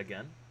experience that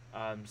again.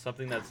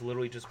 Something that's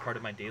literally just part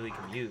of my daily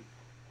commute,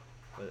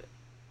 but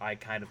I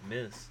kind of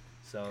miss.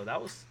 So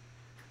that was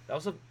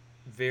a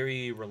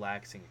very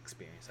relaxing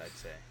experience, I'd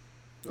say.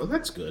 Oh,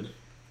 that's good.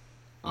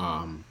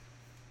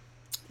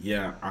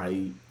 Yeah,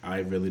 I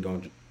really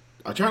don't.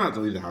 I try not to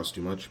leave the house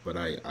too much, but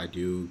I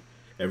do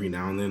every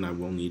now and then. I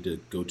will need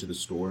to go to the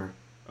store,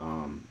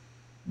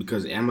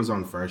 because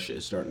Amazon Fresh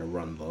is starting to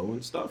run low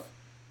and stuff.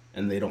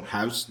 And they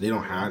just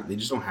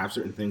don't have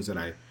certain things that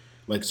I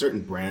like,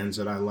 certain brands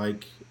that I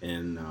like,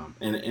 and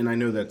I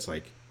know that's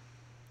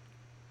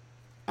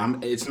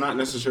it's not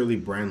necessarily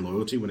brand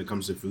loyalty when it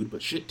comes to food,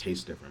 but shit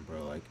tastes different,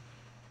 bro. Like,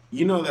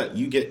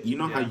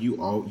 that how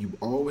you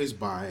always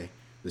buy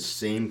the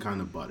same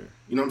kind of butter.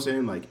 You know what I'm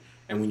saying? Like,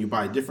 and when you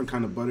buy a different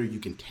kind of butter, you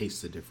can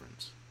taste the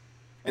difference.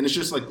 And it's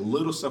just like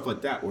little stuff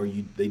like that where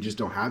they just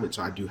don't have it,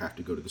 so I do have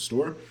to go to the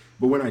store.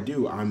 But when I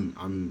do,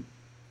 I'm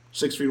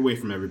 6 feet away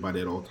from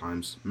everybody at all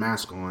times,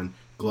 mask on,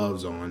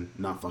 gloves on,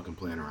 not fucking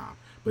playing around.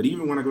 But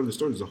even when I go to the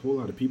store, there's a whole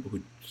lot of people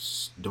who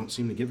just don't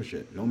seem to give a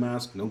shit. No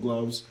mask, no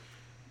gloves,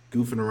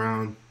 goofing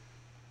around.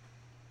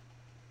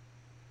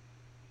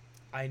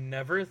 I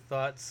never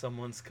thought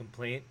someone's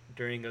complaint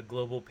during a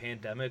global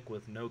pandemic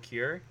with no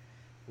cure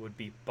would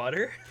be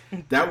butter.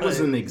 That was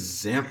an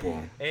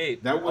example. Hey,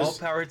 that was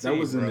all power to that you,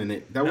 was bro. an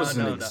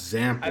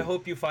example. I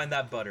hope you find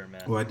that butter,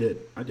 man. Oh, I did.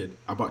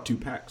 I bought 2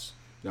 packs.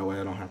 That way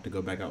I don't have to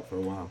go back out for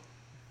a while.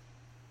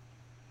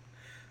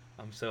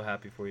 I'm so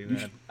happy for you,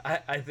 man.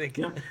 I think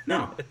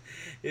no.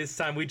 It's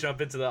time we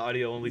jump into the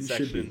audio only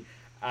section.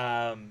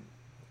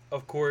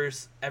 Of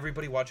course,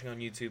 everybody watching on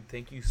YouTube,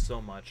 thank you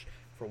so much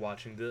for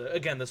watching.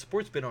 The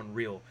support's been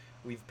unreal.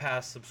 We've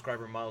passed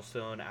subscriber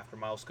milestone after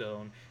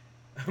milestone.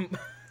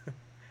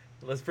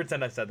 Let's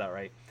pretend I said that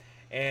right.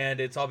 And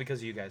it's all because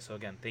of you guys. So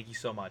again, thank you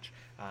so much.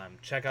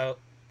 Check out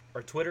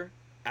our Twitter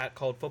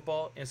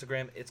 @CalledFootball,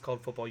 Instagram, it's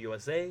Called Football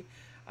USA.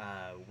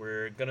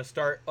 We're gonna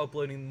start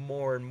uploading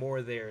more and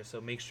more there,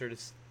 so make sure to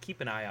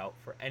keep an eye out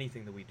for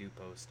anything that we do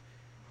post.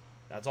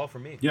 That's all for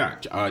me. Yeah,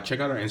 check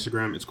out our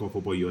Instagram. It's called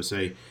Football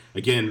USA.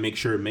 Again, make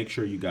sure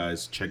you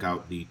guys check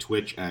out the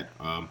Twitch at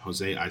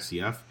Jose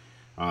ICF,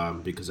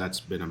 because that's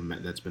been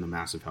a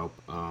massive help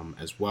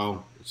as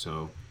well.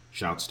 So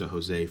shouts to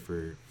Jose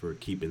for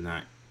keeping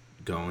that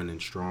going and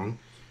strong.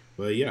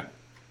 But yeah,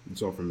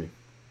 that's all from me.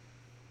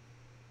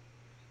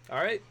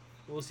 All right,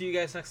 we'll see you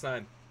guys next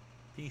time.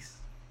 Peace.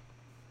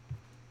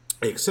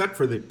 Except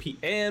for the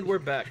and we're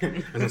back. I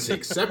was gonna say,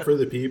 except for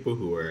the people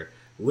who are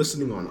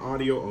listening on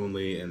audio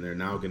only, and they're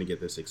now going to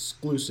get this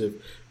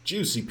exclusive,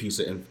 juicy piece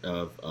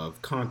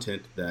of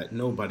content that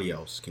nobody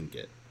else can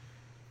get.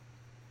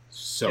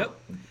 So, yep.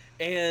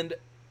 And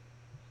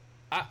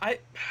I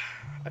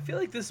feel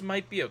like this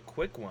might be a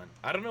quick one.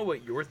 I don't know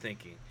what you're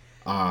thinking.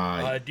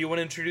 Do you want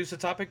to introduce a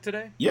topic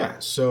today? Yeah.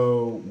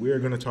 So we're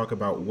going to talk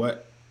about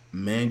what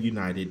Man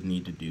United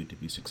need to do to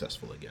be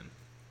successful again.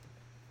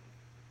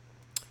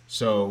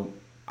 So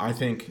I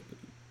think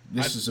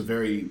this is a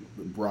very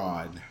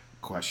broad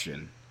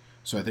question.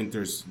 So I think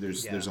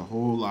there's a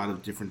whole lot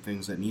of different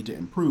things that need to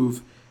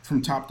improve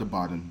from top to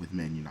bottom with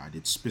Man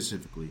United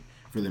specifically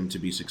for them to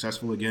be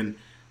successful again.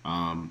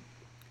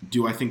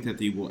 Do I think that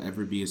they will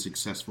ever be as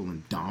successful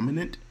and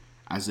dominant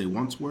as they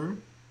once were?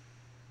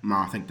 No,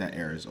 I think that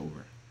era is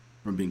over,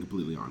 if I'm being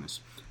completely honest.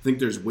 I think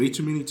there's way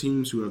too many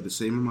teams who have the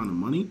same amount of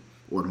money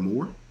or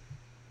more,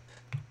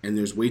 and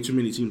there's way too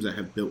many teams that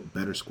have built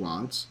better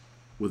squads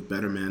with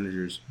better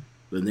managers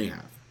than they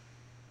have.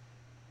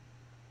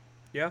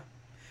 Yeah.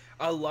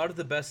 A lot of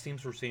the best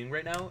teams we're seeing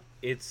right now,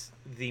 it's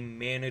the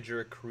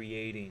manager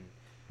creating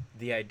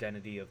the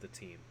identity of the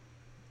team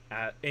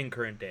in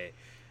current day.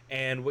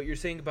 And what you're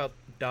saying about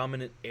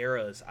dominant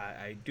eras,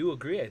 I do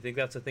agree. I think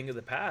that's a thing of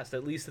the past,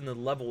 at least in the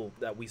level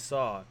that we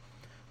saw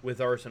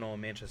with Arsenal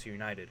and Manchester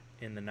United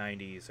in the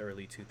 90s,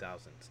 early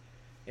 2000s.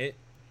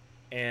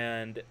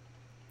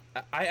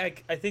 I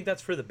think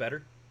that's for the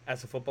better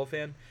as a football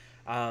fan,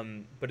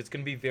 but it's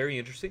going to be very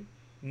interesting.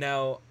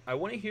 Now, I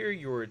want to hear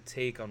your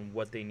take on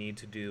what they need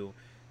to do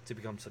to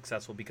become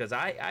successful, because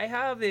I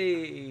have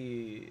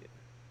a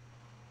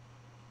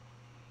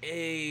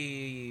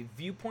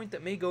viewpoint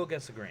that may go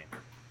against the grain.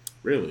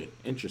 Really?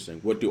 Interesting.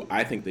 What do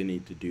I think they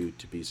need to do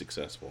to be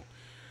successful?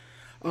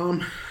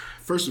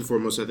 First and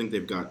foremost, I think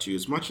they've got to,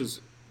 as much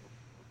as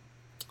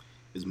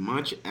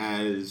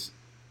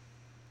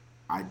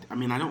I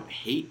don't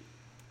hate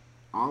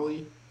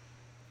Ollie.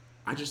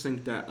 I just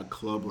think that a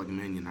club like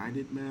Man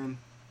United, man,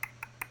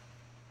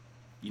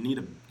 you need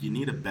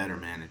a better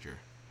manager.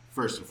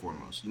 First and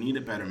foremost, you need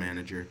a better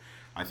manager.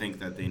 I think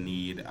that they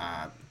need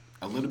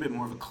a little bit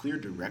more of a clear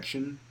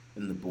direction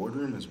in the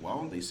boardroom as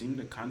well. They seem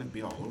to kind of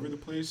be all over the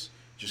place,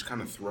 just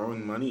kind of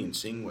throwing money and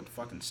seeing what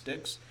fucking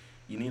sticks.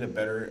 You need a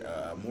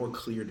better, more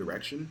clear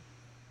direction.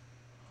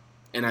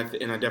 And I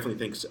definitely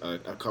think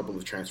a couple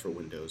of transfer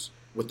windows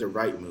with the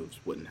right moves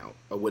wouldn't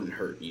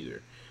hurt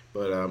either.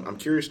 But I'm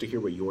curious to hear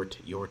what your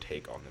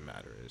take on the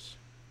matter is.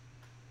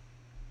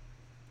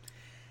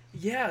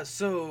 Yeah,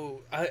 so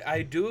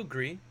I do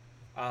agree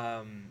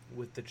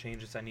with the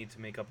changes I need to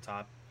be made up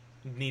top.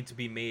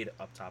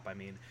 I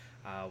mean,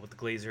 with the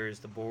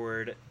Glazers, the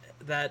board,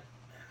 that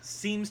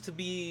seems to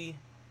be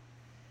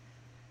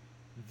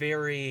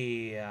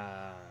very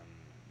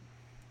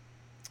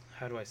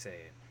how do I say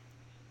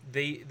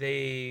it?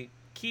 They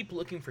keep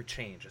looking for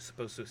change as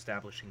opposed to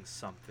establishing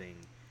something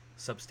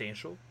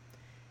substantial,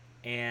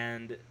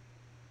 and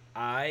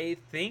I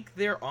think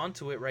they're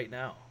onto it right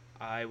now.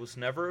 I was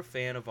never a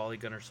fan of Ole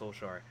Gunnar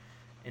Solskjaer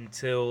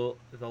until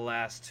the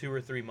last 2 or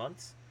 3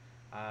 months,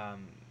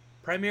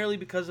 primarily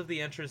because of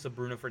the entrance of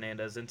Bruno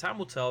Fernandes, and time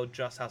will tell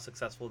just how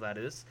successful that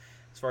is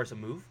as far as a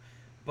move.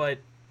 But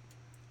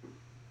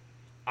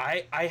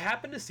I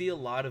happen to see a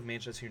lot of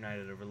Manchester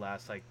United over the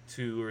last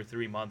 2 or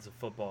 3 months of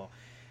football,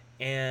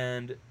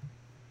 and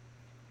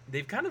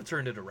they've kind of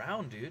turned it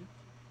around, dude.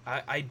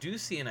 I do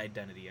see an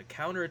identity, a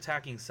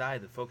counter-attacking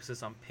side that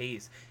focuses on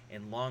pace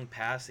and long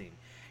passing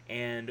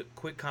and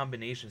quick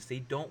combinations. They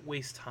don't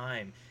waste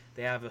time.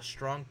 They have a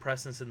strong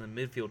presence in the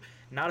midfield.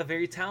 Not a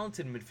very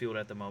talented midfield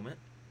at the moment,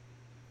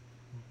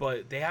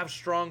 but they have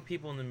strong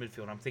people in the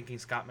midfield. I'm thinking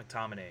Scott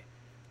McTominay,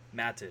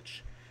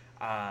 Matic,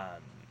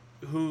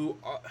 who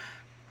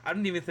I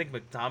don't even think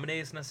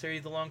McTominay is necessarily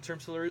the long-term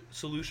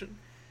solution,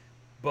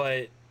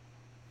 but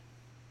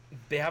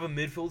they have a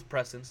midfield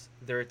presence.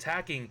 Their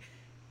attacking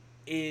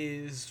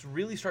is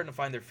really starting to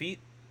find their feet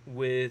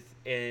with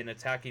an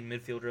attacking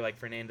midfielder like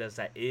Fernandes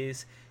that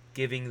is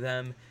giving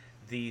them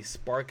the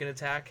spark in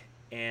attack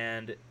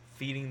and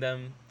feeding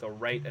them the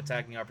right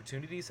attacking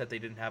opportunities that they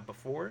didn't have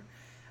before.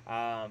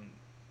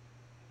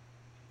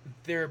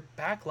 Their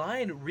back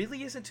line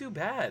really isn't too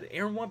bad.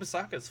 Aaron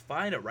Wan-Bissaka is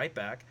fine at right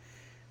back.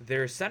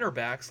 Their center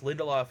backs,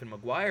 Lindelof and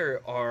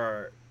Maguire,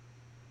 are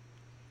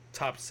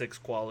top 6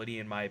 quality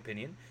in my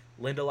opinion.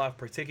 Lindelof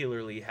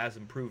particularly has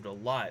improved a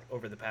lot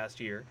over the past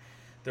year.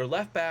 Their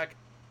left back,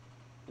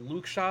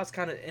 Luke Shaw's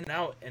kind of in and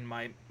out in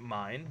my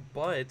mind,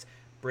 but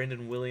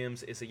Brandon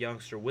Williams is a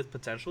youngster with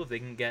potential. If they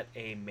can get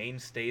a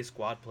mainstay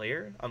squad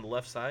player on the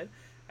left side,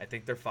 I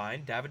think they're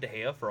fine. David De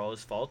Gea, for all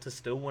his fault, is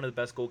still one of the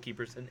best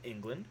goalkeepers in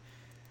England.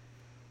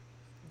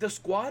 The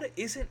squad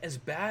isn't as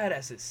bad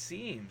as it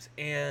seems,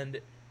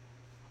 and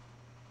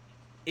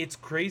it's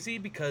crazy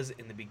because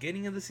in the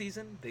beginning of the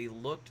season, they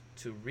looked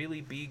to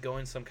really be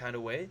going some kind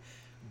of way,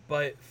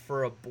 but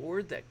for a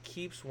board that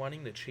keeps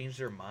wanting to change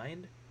their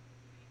mind,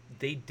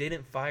 they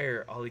didn't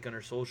fire Ole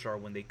Gunnar Solskjaer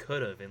when they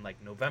could have in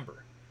like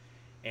November.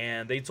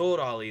 And they told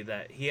Ole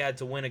that he had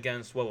to win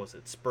against, what was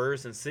it,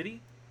 Spurs and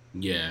City?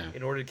 Yeah.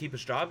 In order to keep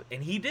his job,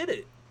 and he did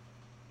it.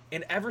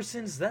 And ever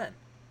since then,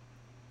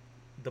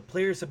 the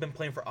players have been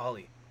playing for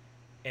Ole.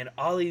 And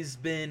Ollie's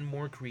been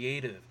more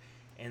creative,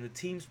 and the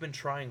team's been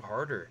trying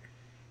harder.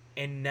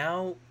 And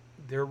now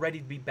they're ready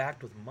to be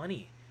backed with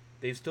money.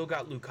 They've still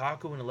got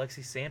Lukaku and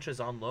Alexis Sanchez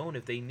on loan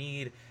if they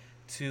need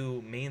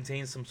to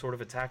maintain some sort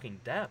of attacking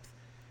depth.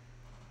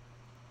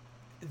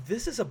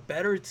 This is a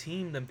better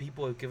team than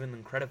people have given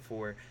them credit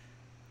for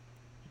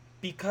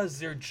because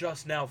they're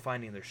just now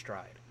finding their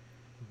stride.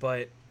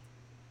 But,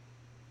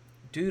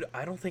 dude,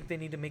 I don't think they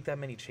need to make that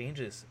many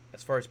changes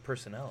as far as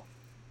personnel.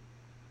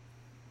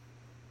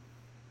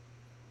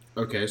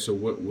 Okay, so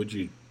what would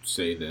you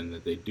say then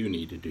that they do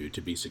need to do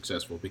to be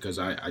successful? Because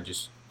I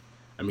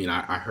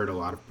heard a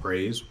lot of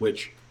praise,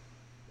 which,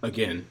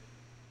 again,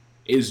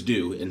 is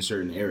due in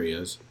certain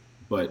areas,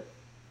 but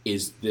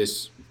is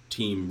this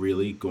team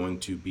really going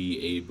to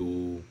be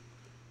able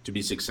to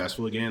be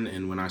successful again?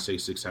 And when I say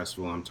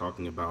successful, I'm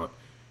talking about,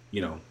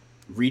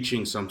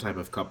 reaching some type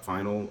of cup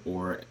final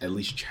or at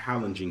least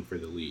challenging for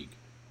the league.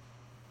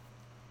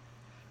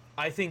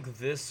 I think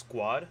this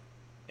squad,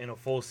 in a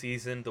full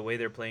season, the way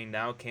they're playing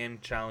now, can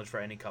challenge for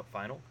any cup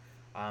final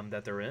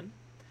that they're in.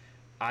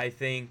 I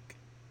think,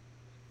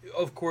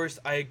 of course,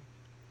 I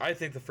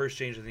think the first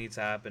change that needs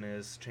to happen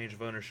is change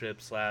of ownership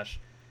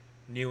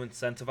 / new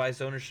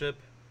incentivized ownership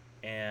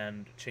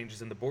and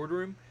changes in the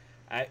boardroom.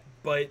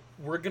 But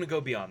we're going to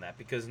go beyond that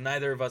because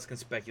neither of us can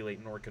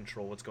speculate nor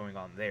control what's going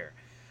on there.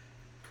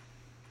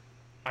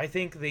 I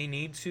think they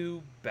need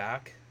to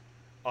back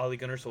Ole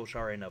Gunnar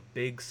Solskjaer in a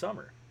big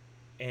summer.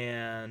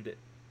 And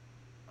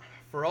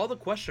for all the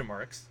question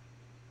marks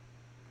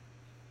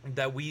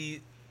that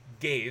we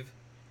gave,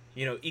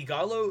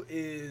 Ighalo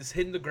is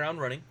hitting the ground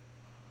running,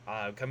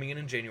 coming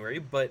in January,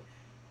 but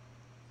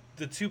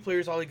the two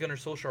players Ole Gunnar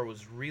Solskjaer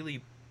was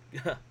really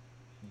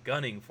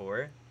gunning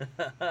for,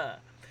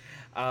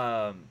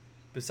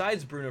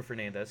 besides Bruno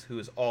Fernandes, who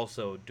is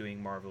also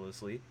doing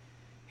marvelously,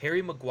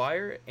 Harry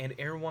Maguire and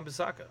Aaron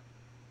Wan-Bissaka.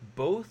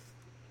 Both,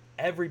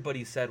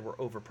 everybody said, were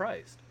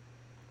overpriced.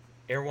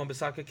 Aaron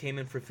Wan-Bissaka came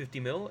in for 50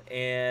 mil,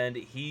 and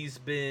he's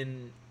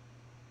been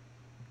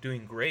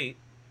doing great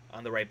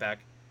on the right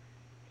back,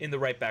 in the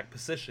right back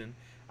position,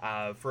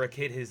 for a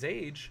kid his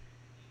age.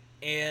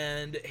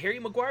 And Harry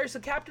Maguire's the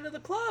captain of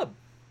the club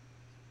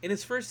in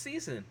his first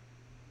season.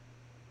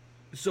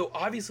 So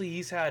obviously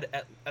he's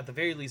had, at the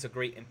very least, a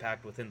great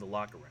impact within the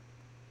locker room,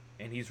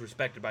 and he's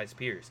respected by his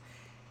peers.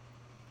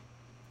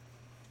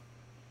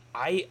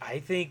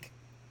 I think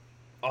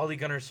Ole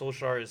Gunnar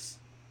Solskjaer's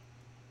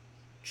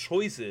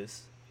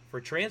choices for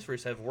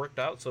transfers have worked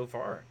out so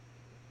far.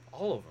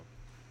 All of them.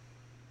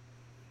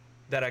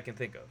 That I can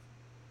think of.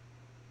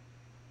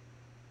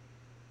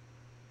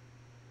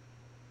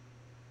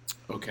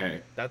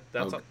 Okay. That's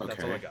all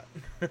I got.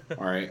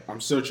 All right.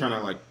 I'm still trying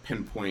to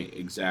pinpoint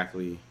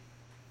exactly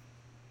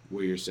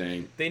what you're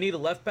saying. They need a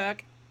left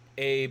back,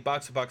 a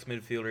box-to-box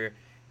midfielder,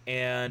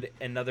 and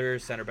another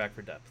center back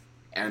for depth.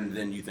 And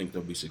then you think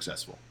they'll be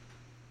successful?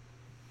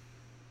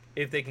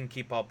 If they can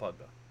keep Paul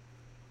Pogba.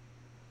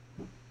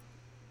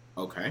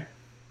 Okay.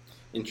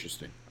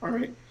 Interesting. All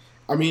right.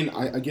 I mean,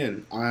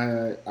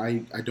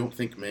 I don't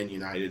think Man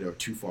United are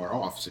too far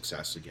off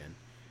success again.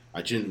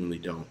 I genuinely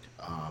don't.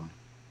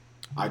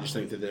 I just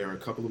think that there are a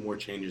couple of more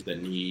changes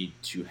that need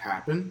to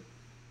happen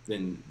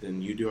than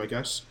you do, I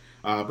guess.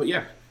 But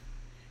yeah,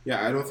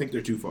 I don't think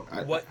they're too far.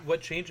 What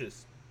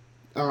changes?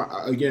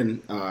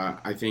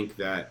 I think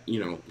that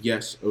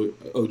yes,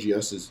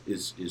 OGS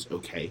is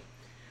okay.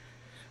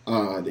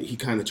 That he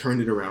kind of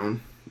turned it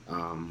around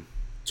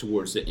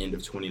towards the end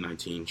of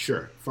 2019.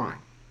 Sure, fine.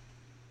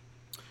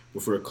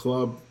 But for a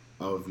club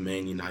of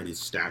Man United's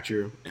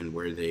stature and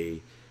where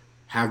they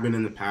have been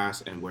in the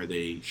past and where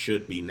they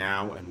should be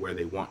now and where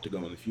they want to go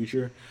in the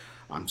future,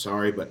 I'm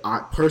sorry, but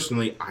I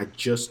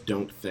just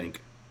don't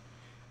think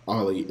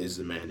Ole is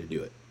the man to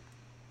do it.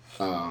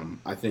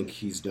 I think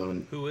he's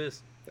done. Who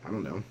is? I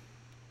don't know.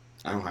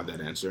 I don't have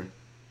that answer.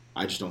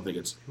 I just don't think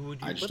it's. Who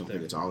would you I just don't there?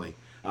 think it's Ole.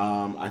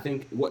 I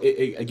think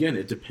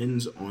it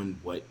depends on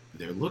what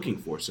they're looking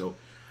for. So,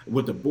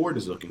 what the board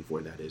is looking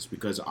for, that is,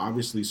 because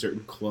obviously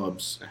certain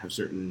clubs have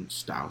certain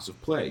styles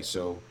of play.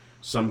 So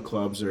some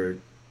clubs are,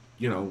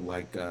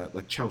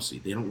 like Chelsea.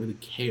 They don't really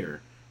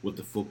care what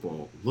the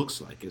football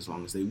looks like as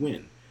long as they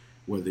win.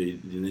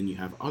 And then you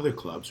have other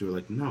clubs who are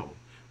like, no,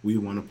 we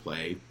want to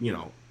play, we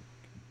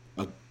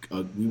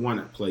want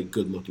to play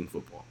good-looking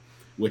football,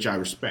 which I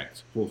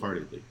respect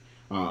wholeheartedly.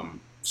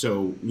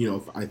 So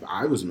if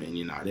I was Man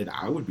United,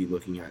 I would be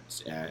looking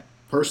at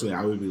personally,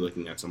 I would be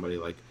looking at somebody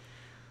like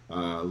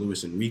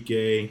Luis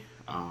Enrique.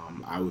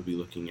 I would be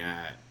looking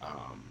at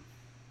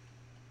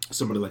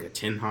somebody like a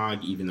Ten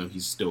Hag, even though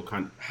he's still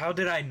kind of How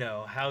did I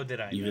know? How did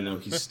I even know? though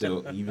he's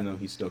still even though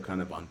he's still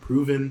kind of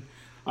unproven.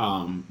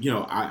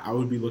 I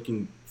would be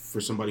looking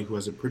for somebody who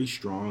has a pretty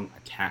strong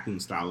attacking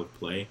style of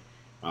play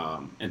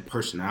and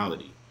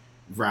personality,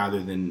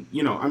 rather than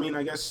I mean,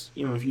 I guess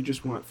if you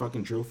just want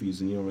fucking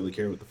trophies and you don't really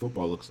care what the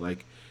football looks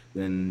like,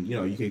 then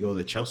you could go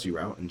the Chelsea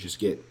route and just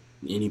get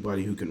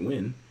anybody who can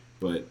win.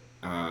 But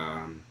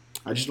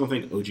I just don't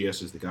think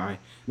OGS is the guy.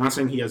 Not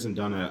saying he hasn't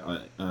done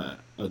a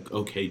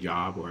okay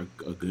job or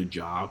a good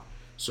job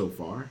so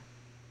far,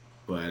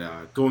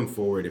 but going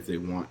forward, if they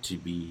want to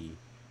be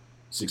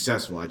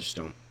successful, I just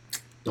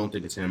don't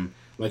think it's him.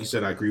 Like you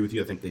said, I agree with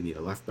you. I think they need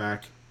a left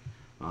back,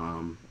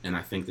 and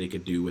I think they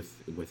could do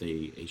with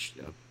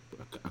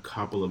a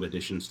couple of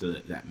additions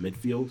to that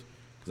midfield,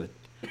 because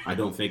I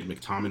don't think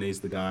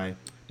McTominay's the guy.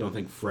 Don't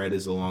think Fred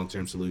is a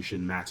long-term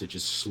solution. Matic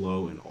is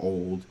slow and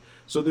old.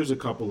 So there's a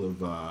couple of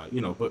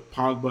but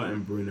Pogba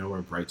and Bruno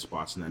are bright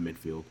spots in that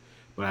midfield.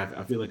 But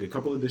I feel like a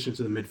couple additions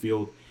to the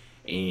midfield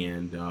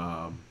and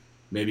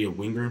maybe a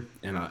winger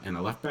and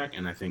a left back,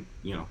 and I think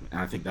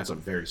that's a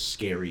very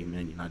scary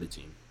Man United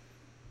team.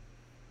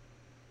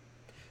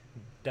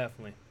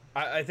 Definitely.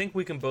 I think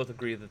we can both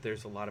agree that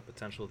there's a lot of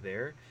potential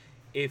there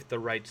if the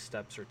right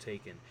steps are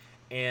taken.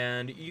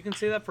 And you can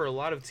say that for a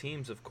lot of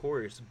teams, of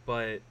course,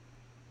 but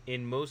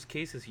in most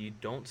cases, you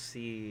don't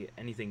see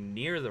anything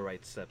near the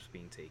right steps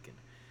being taken.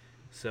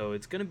 So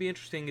it's going to be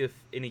interesting if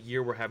in a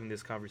year we're having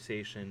this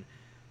conversation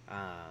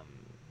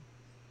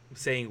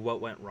saying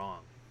what went wrong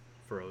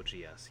for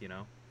OGS,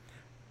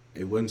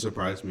 It wouldn't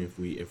surprise me if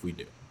we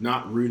do.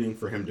 Not rooting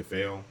for him to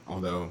fail,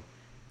 although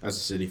as a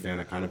City fan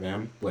I kind of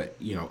am, but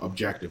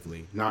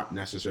objectively, not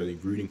necessarily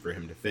rooting for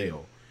him to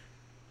fail,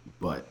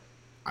 but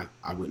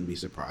I wouldn't be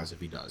surprised if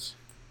he does.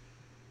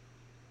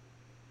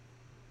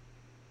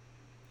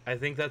 I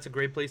think that's a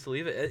great place to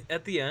leave it.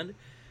 At the end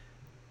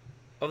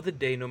of the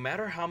day, no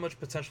matter how much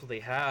potential they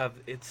have,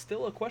 it's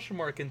still a question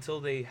mark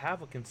until they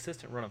have a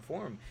consistent run of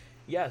form.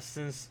 Yes,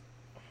 since,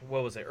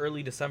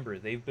 early December,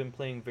 they've been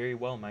playing very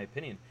well, in my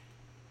opinion.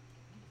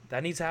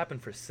 That needs to happen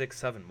for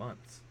 6-7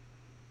 months.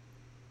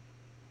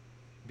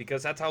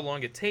 Because that's how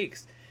long it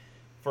takes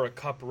for a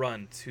cup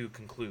run to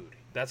conclude.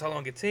 That's how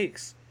long it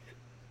takes,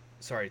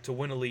 to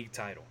win a league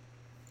title.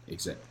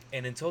 Exactly.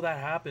 And until that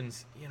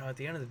happens, at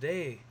the end of the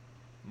day,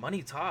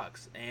 money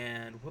talks.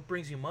 And what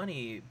brings you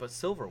money but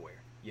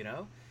silverware,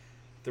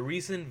 The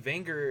reason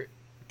Wenger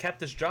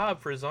kept his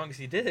job for as long as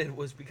he did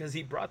was because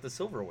he brought the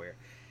silverware.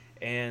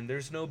 And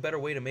there's no better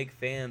way to make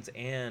fans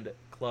and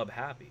club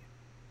happy.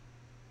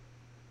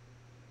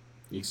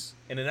 Yes.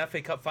 And an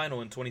FA Cup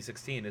final in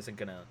 2016 isn't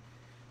going to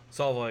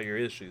solve all your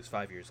issues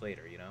 5 years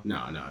later,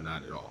 No,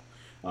 not at all.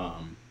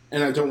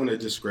 And I don't want to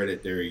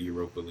discredit their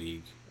Europa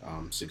League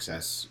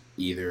success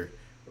either.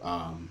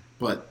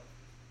 But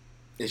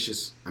it's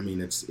just,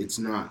 it's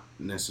not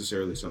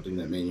necessarily something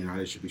that Man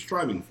United should be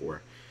striving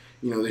for.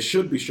 They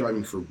should be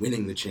striving for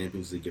winning the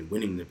Champions League and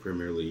winning the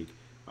Premier League.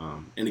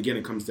 And again,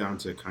 it comes down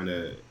to kind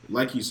of,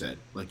 like you said,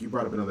 like you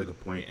brought up another good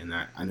point, and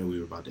that I know we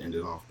were about to end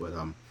it off, but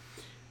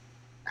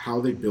how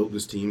they build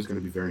this team is going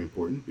to be very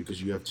important,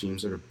 because you have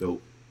teams that are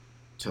built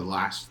to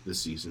last the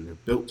season. They're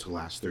built to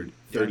last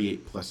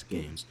 38 plus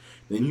games.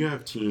 Then you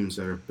have teams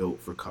that are built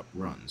for cup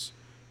runs.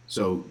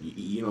 So,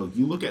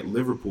 you look at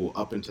Liverpool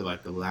up until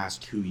like the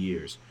last 2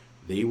 years,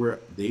 they were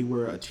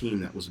a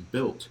team that was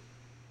built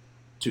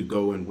to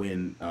go and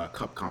win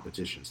cup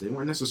competitions. They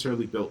weren't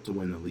necessarily built to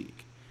win the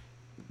league.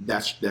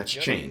 That's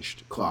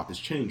changed. Klopp has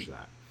changed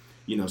that.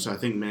 So I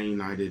think Man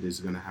United is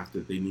going to have to,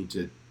 they need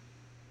to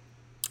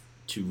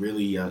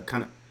really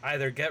kind of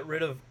either get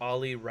rid of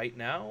Ollie right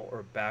now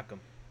or back him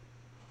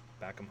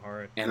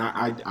hard. And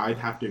I'd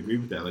have to agree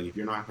with that. Like, if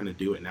you're not going to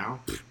do it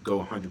now,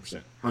 go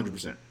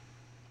 100%.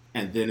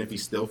 And then if he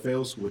still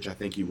fails, which I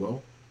think he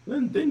will,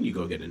 then you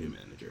go get a new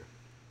manager.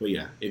 But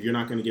yeah, if you're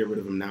not going to get rid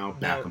of him now,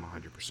 back him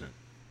 100%.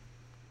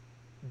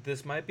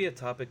 This might be a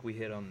topic we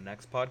hit on the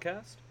next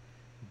podcast,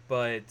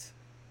 but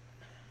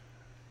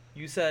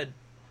you said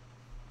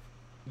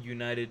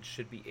United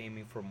should be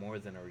aiming for more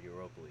than a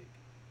Europa League.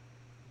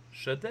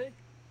 Should they?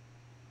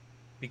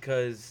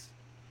 Because,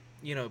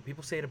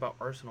 people say it about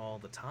Arsenal all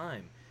the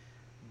time,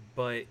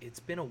 but it's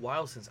been a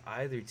while since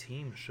either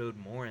team showed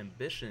more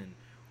ambition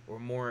or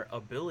more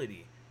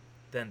ability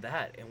than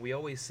that. And we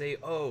always say,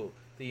 oh,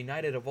 the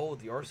United of old,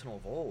 the Arsenal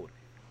of old.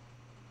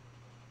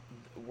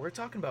 We're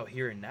talking about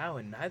here and now,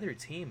 and neither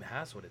team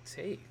has what it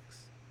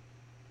takes.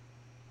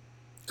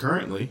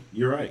 Currently,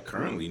 you're right.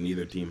 Currently,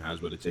 neither team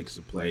has what it takes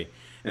to play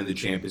in the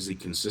Champions League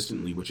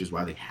consistently, which is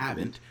why they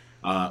haven't.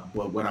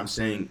 But what I'm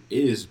saying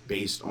is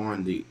based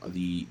on the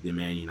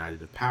Man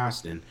United of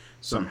past, and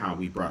somehow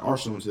we brought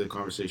Arsenal into the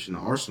conversation. The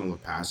Arsenal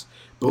of past,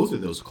 both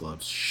of those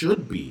clubs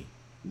should be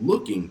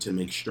looking to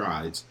make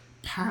strides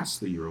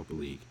past the Europa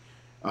League.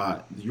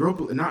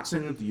 Not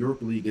saying that the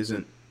Europa League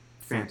isn't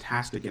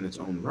fantastic in its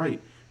own right,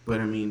 But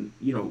I mean,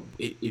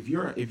 if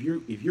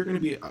you're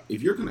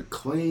gonna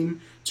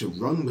claim to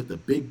run with the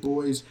big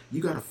boys,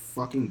 you gotta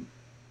fucking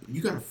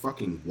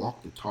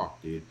walk the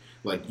talk, dude.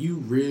 Like you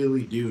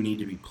really do need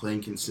to be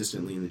playing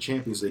consistently in the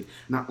Champions League.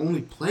 Not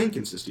only playing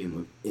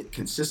consistently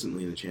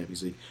in the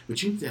Champions League,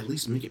 but you need to at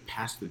least make it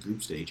past the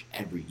group stage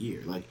every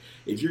year. Like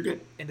if you're gonna,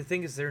 And the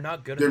thing is, they're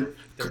not good enough.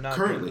 They're not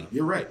good currently. enough.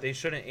 You're right. They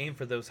shouldn't aim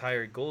for those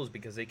higher goals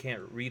because they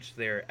can't reach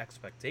their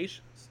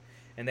expectations,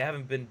 and they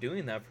haven't been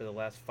doing that for the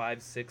last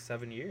 5, 6,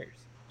 7 years.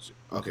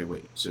 Okay,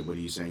 wait. So what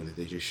are you saying that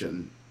they just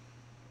shouldn't?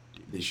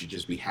 They should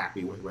just be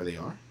happy with where they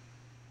are?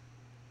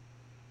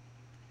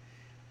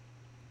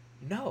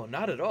 No,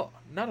 not at all.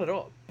 Not at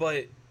all.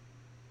 But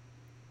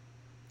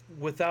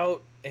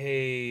without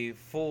a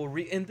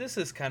and this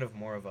is kind of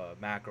more of a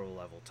macro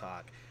level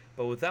talk,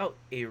 but without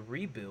a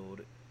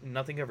rebuild,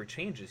 nothing ever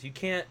changes. You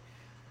can't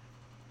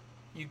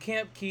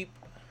keep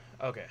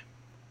okay.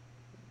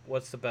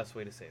 What's the best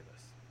way to say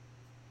this?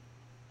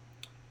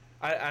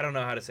 I don't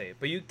know how to say it,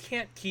 but you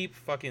can't keep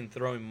fucking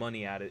throwing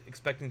money at it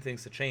expecting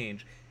things to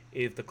change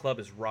if the club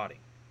is rotting.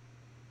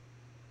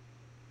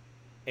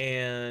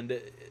 And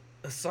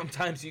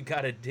sometimes you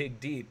gotta dig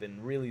deep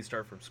and really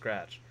start from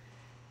scratch.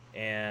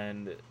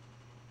 And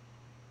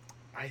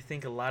I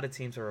think a lot of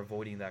teams are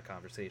avoiding that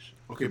conversation.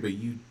 Okay, but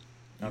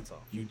That's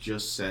all. you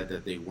just said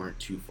that they weren't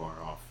too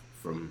far off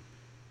from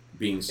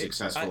being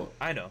successful.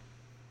 I know.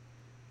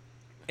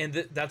 And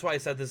that's why I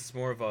said this is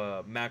more of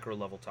a macro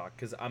level talk,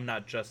 because I'm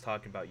not just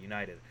talking about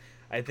United.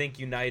 I think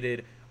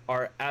United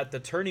are at the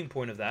turning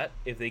point of that.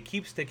 If they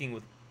keep sticking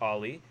with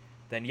Ollie,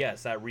 then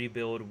yes, that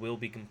rebuild will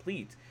be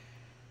complete.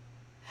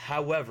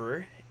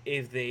 However,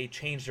 if they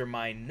change their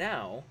mind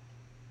now,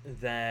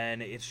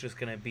 then it's just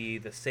going to be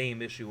the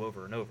same issue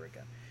over and over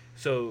again.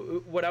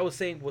 So what I was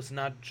saying was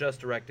not just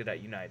directed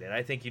at United.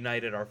 I think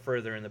United are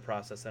further in the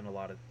process than a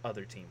lot of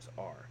other teams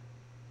are.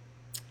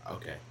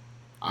 Okay,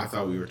 I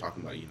thought we were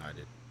talking about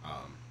United,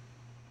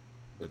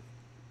 but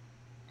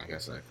I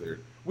guess I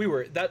cleared. We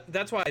were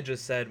that's why I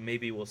just said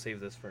maybe we'll save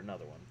this for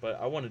another one, but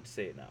I wanted to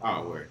say it now.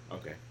 Oh, word.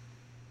 Okay.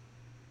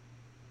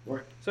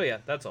 Word. So yeah,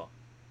 that's all.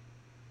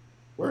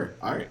 Word.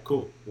 All right.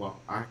 Cool. Well,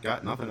 I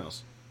got nothing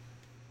else.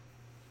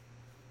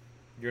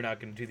 You're not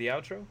going to do the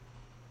outro?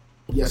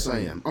 Yes, I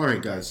am. All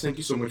right, guys. Thank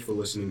you so much for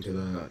listening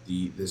to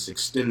this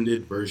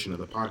extended version of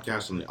the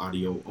podcast on the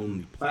audio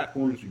only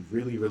platforms. We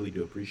really, really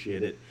do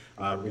appreciate it.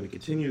 We're going to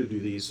continue to do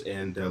these,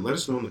 and let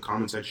us know in the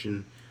comment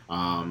section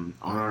on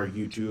our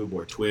YouTube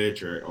or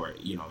Twitch, or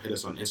hit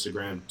us on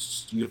Instagram.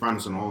 You can find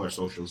us on all our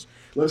socials.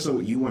 Let us know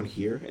what you want to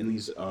hear in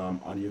these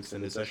audio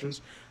extended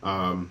sessions.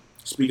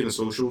 Speaking of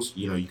socials,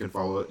 you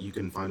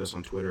can find us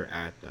on Twitter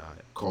at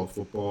Called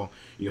Football.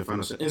 You can find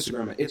us on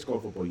Instagram at It's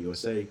Called Football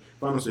USA.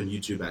 Find us on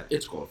YouTube at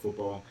It's Called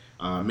Football.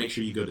 Make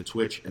sure you go to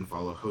Twitch and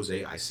follow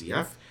Jose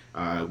ICF.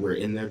 We're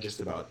in there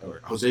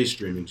Jose's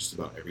streaming just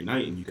about every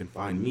night, and you can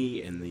find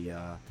me in the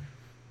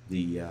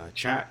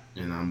chat,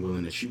 and I'm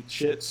willing to shoot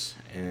shits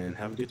and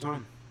have a good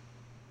time.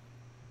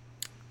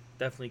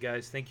 Definitely,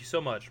 guys. Thank you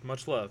so much.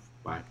 Much love.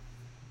 Bye.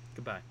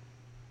 Goodbye.